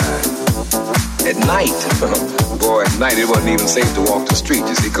 stories high. At night, boy, at night it wasn't even safe to walk the street,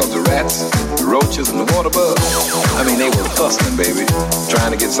 you see, because the rats, the roaches, and the water bugs, I mean, they were hustling, baby, trying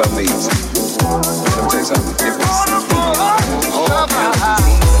to get something easy. Let me tell you something, it was stinking. All kind of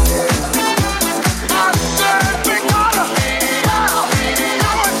disease in there. I said we gotta do it.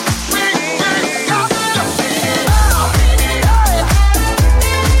 We got to.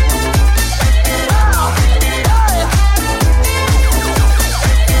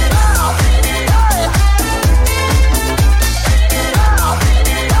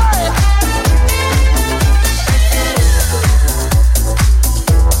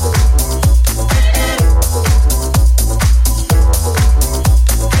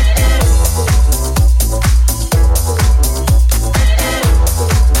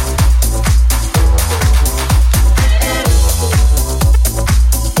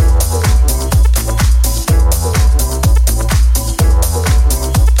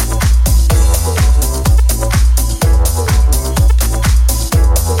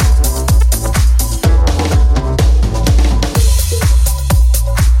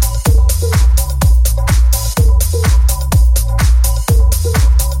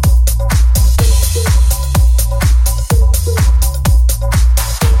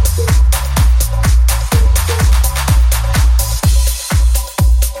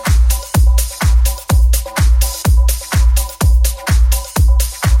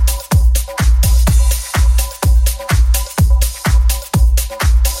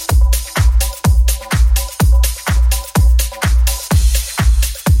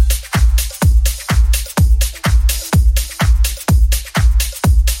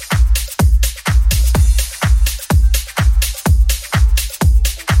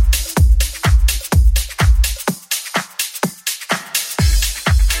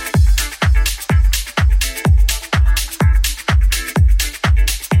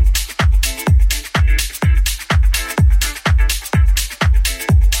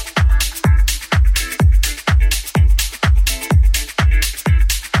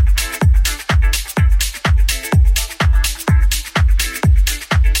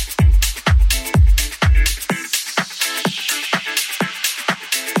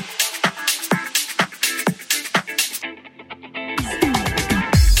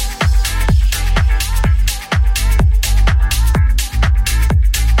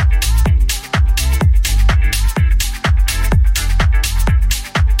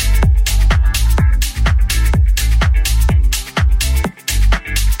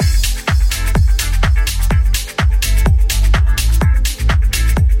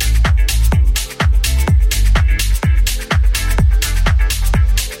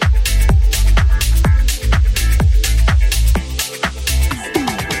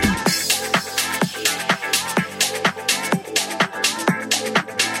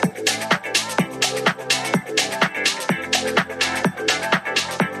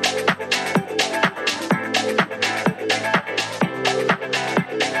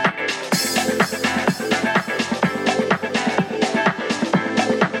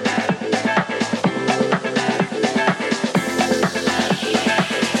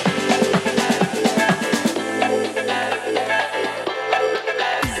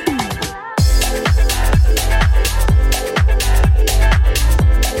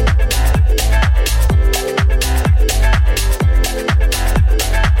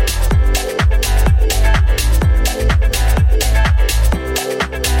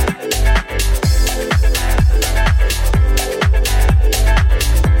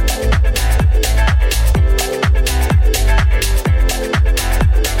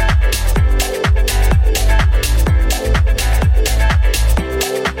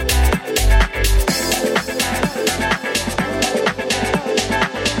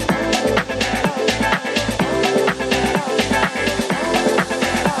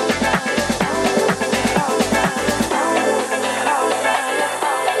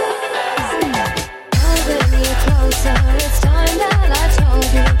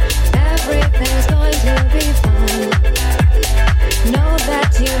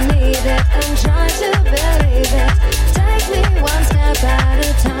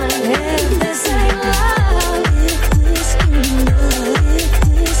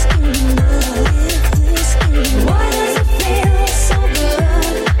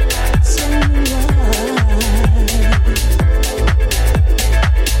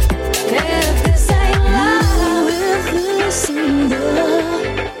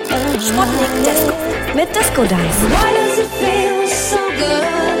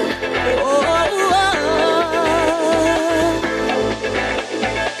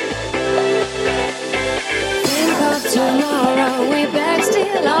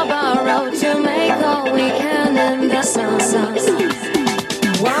 we can in the sun.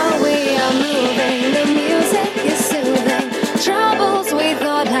 While we are moving, the music is soothing. Troubles we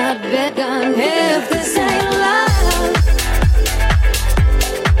thought had begun. If this ain't love,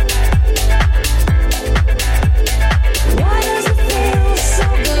 why does it feel so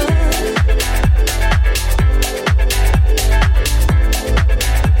good?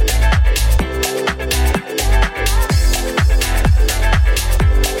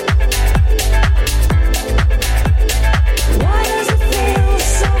 Why does it feel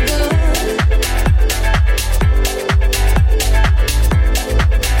so good?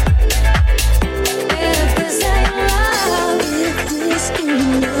 If this ain't love, if this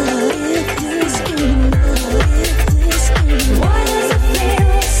ain't love, if this ain't love, if this ain't love, why does it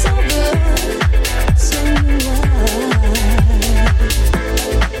feel so good? So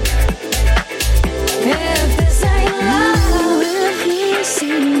if this ain't love, if this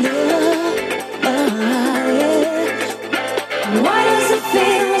ain't love, why does it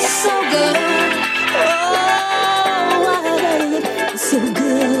feel so good? Oh, why does it feel so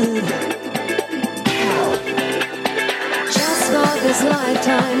good? Just for this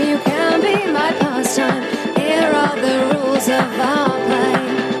lifetime, you can be my pastime. Here are the rules of our play.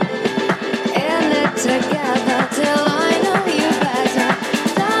 In it together till I know you better.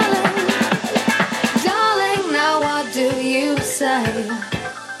 Darling, darling, now what do you say?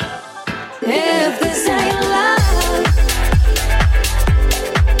 If this ain't love,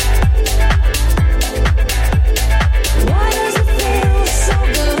 why does it feel so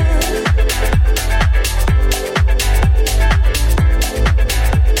good?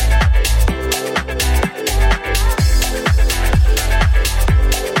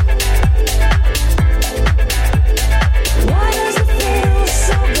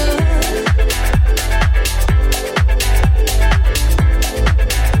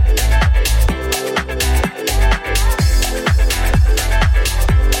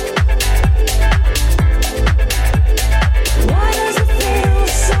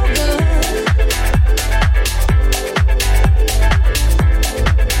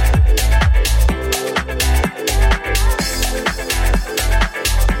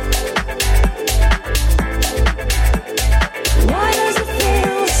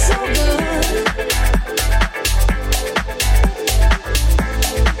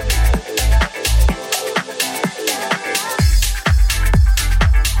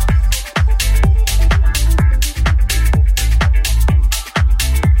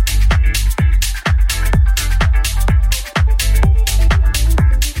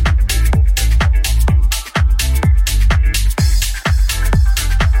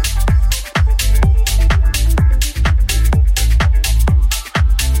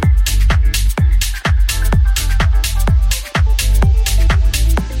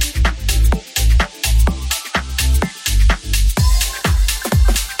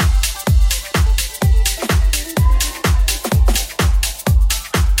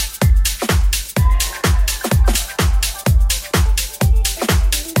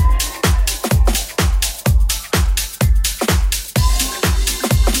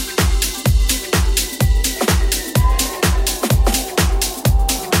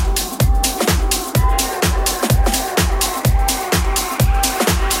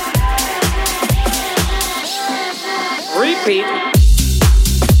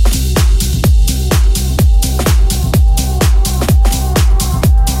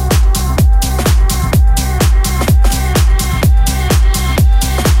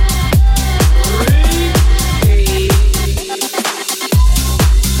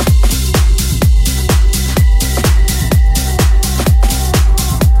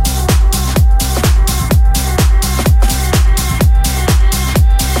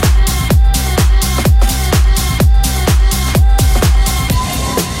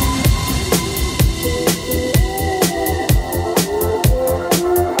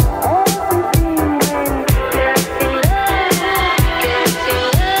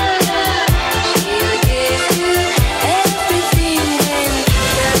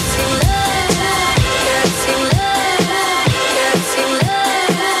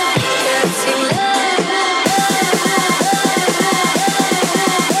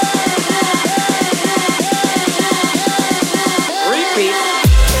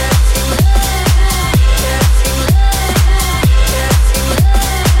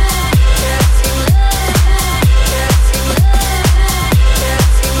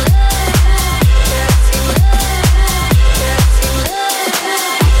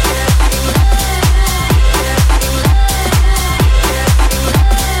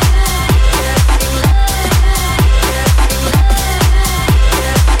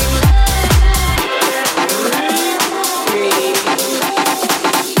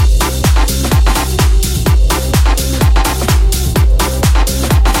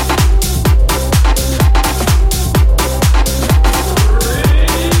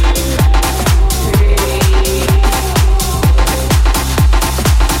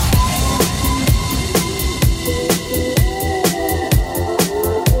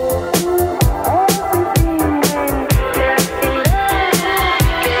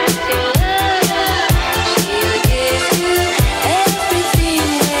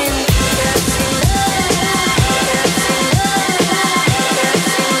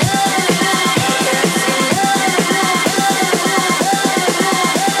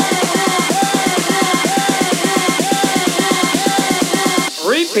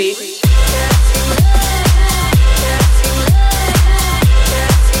 Repeat.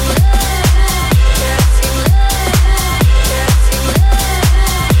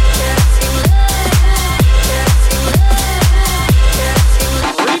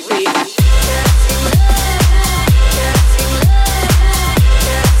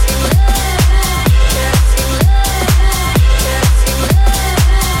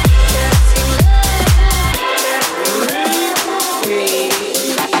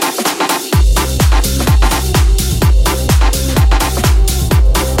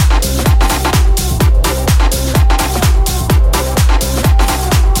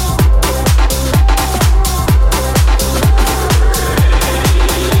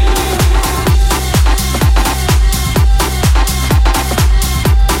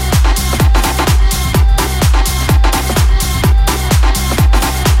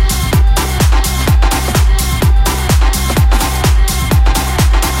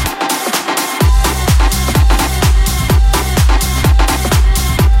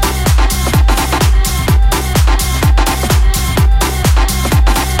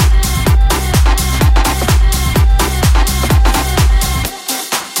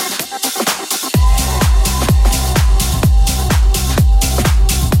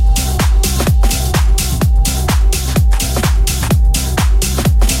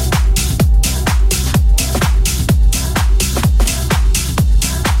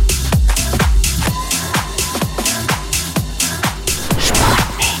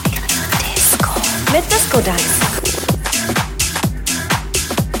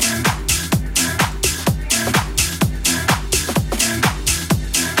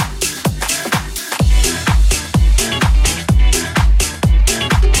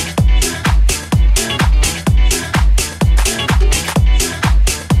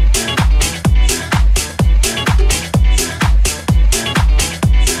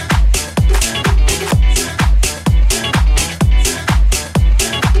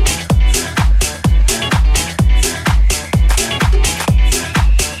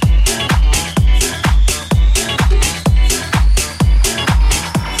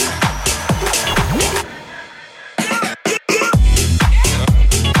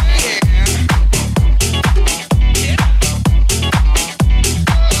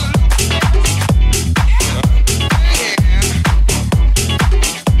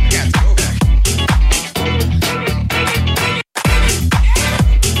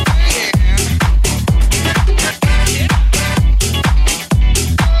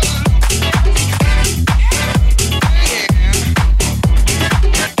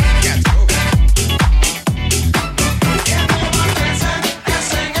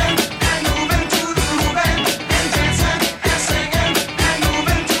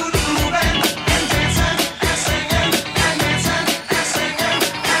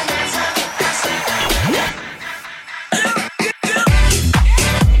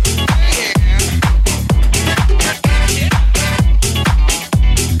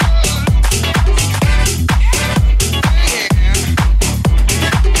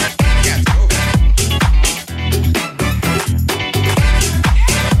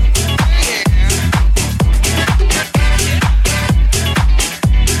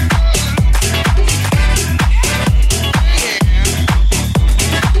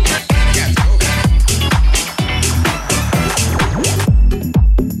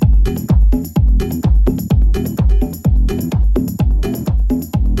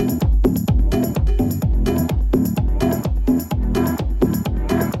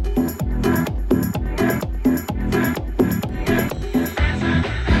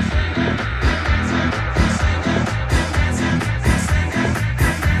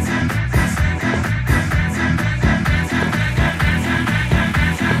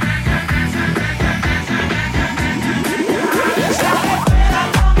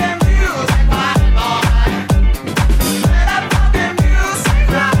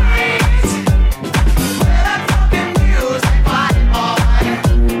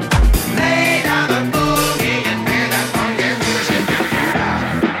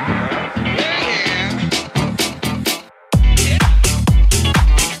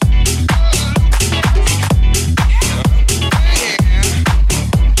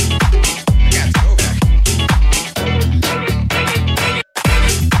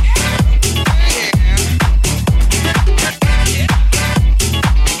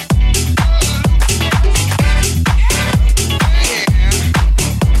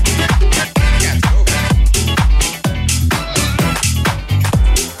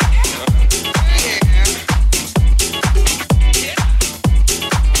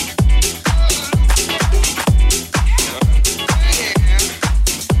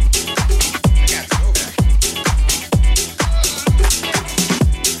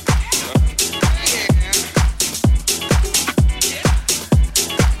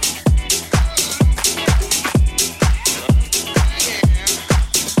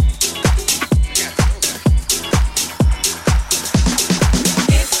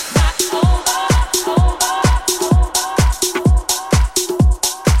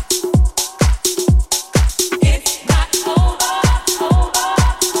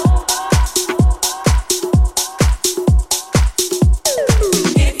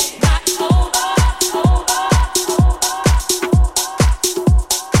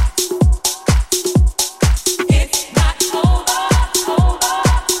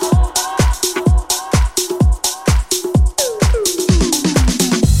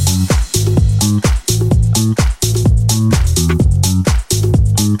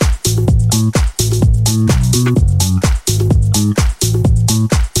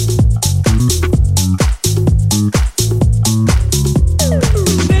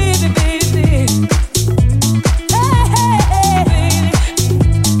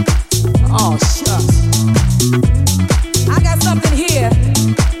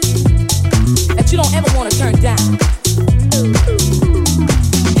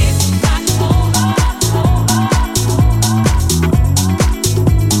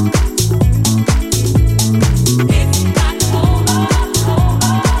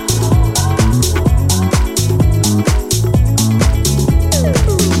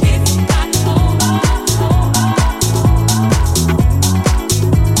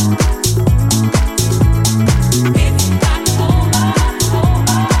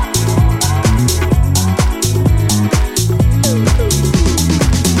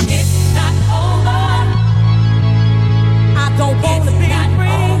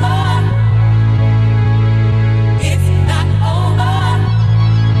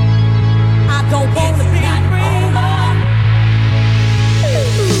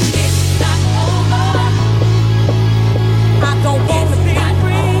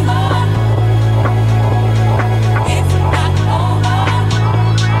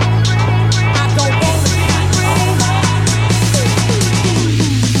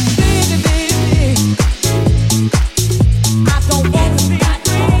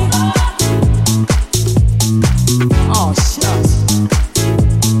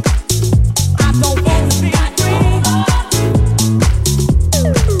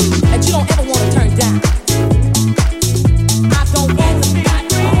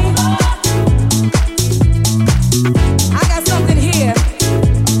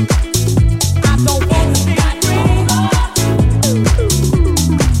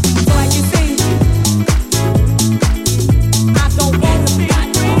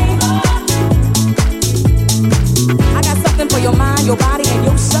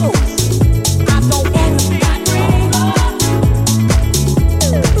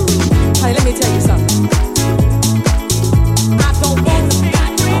 me tell you something. I don't want to be a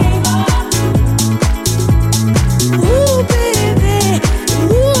dreamer. Ooh, baby.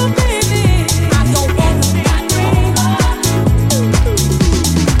 Ooh, baby. I don't want to be a dreamer.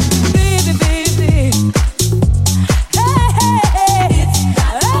 Baby, baby. Hey, hey, hey.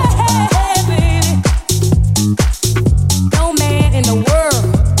 Hey, hey, baby. No man in the world.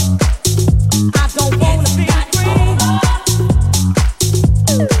 I don't want to be a dreamer.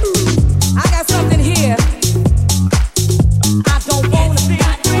 I got something here. I don't want to be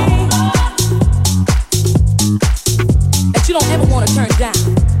a dreamer. That you don't ever want to turn down.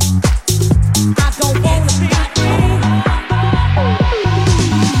 I don't want to be a dreamer.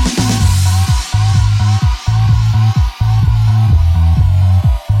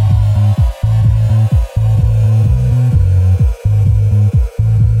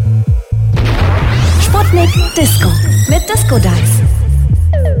 Sputnik Disco mit Disco Dice.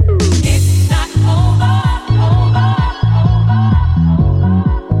 It's not over.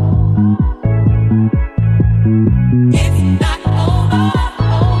 It's not over. It's not over.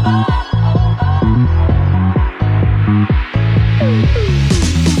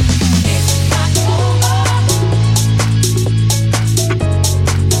 It's not over.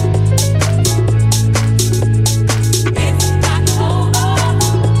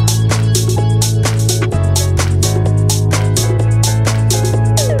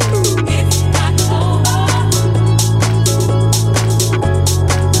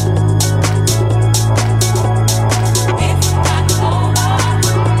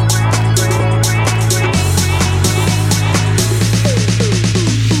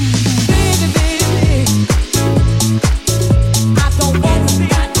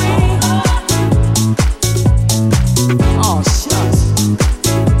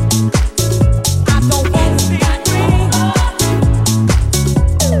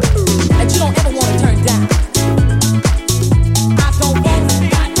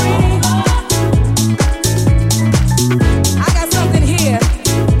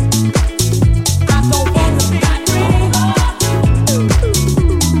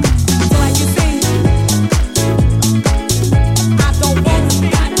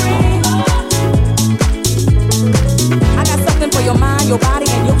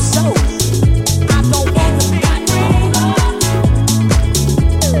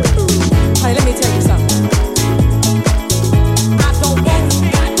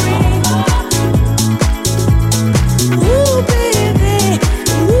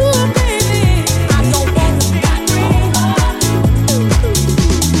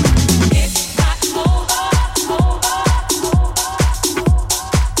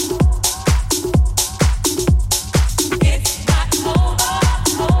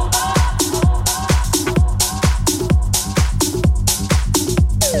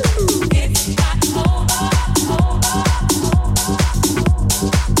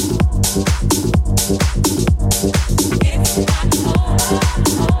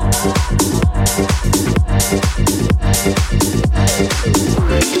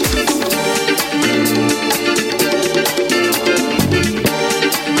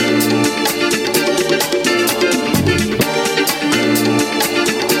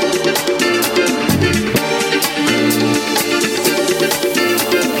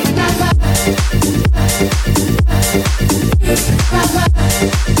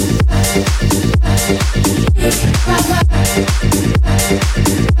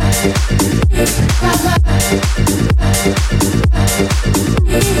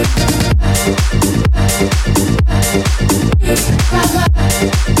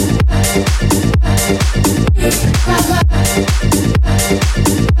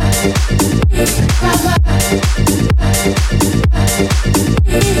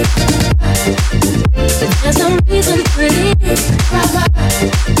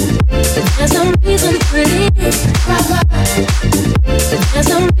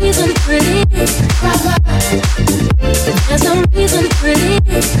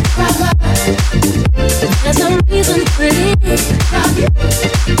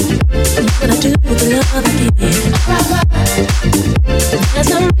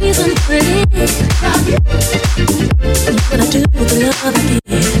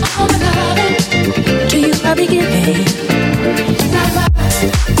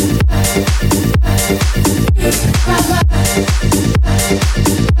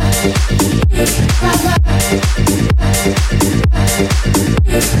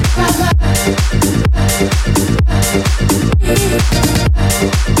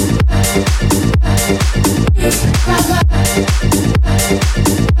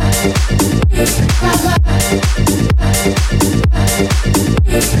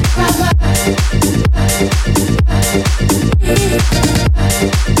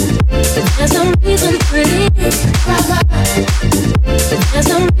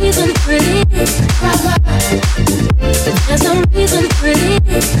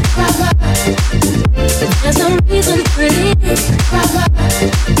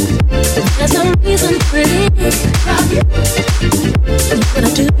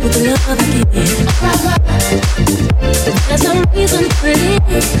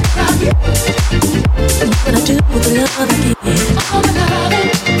 What I do with the love I give. All the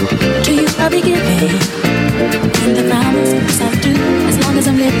love Do you probably give it? And the promise I'll do as long as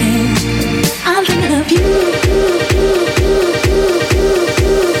I'm living. I'm thinking of you.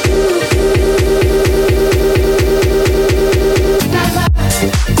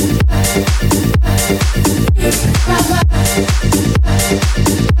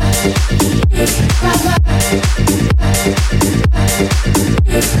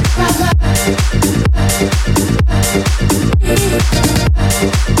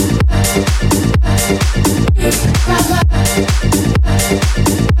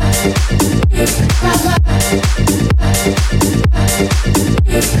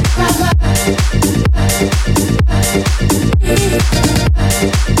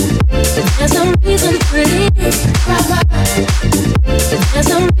 There's some reason pretty. There's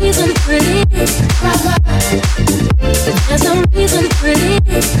some reason pretty. There's some reason pretty.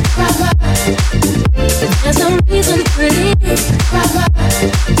 There's some reason pretty.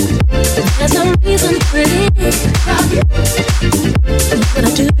 There's some reason pretty. What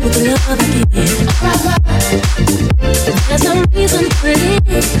I do with the love I give. There's some reason pretty.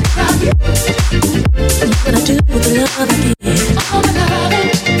 What I do with the love I give. All the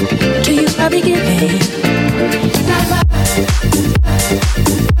love Do you probably give it?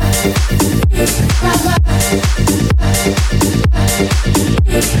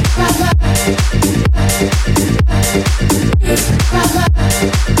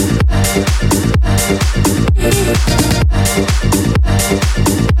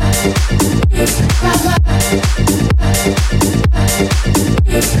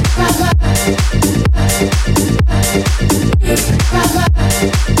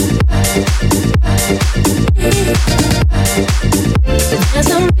 There's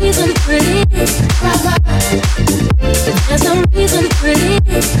some reason pretty. There's some reason pretty.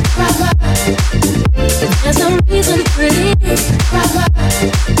 There's some reason pretty.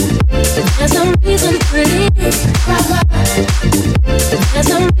 There's some reason pretty. There's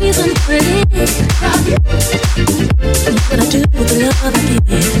some reason pretty. What I do with the love I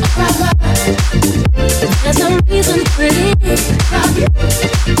give. There's some reason pretty.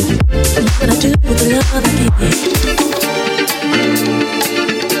 What I do with the love I give.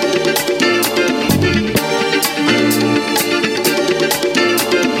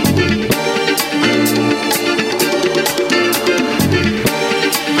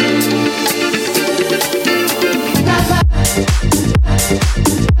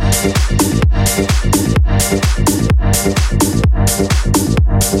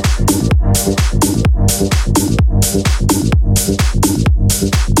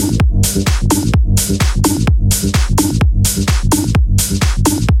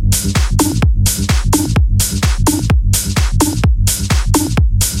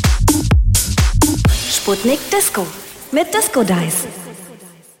 Sputnik Disco mit Disco Dice.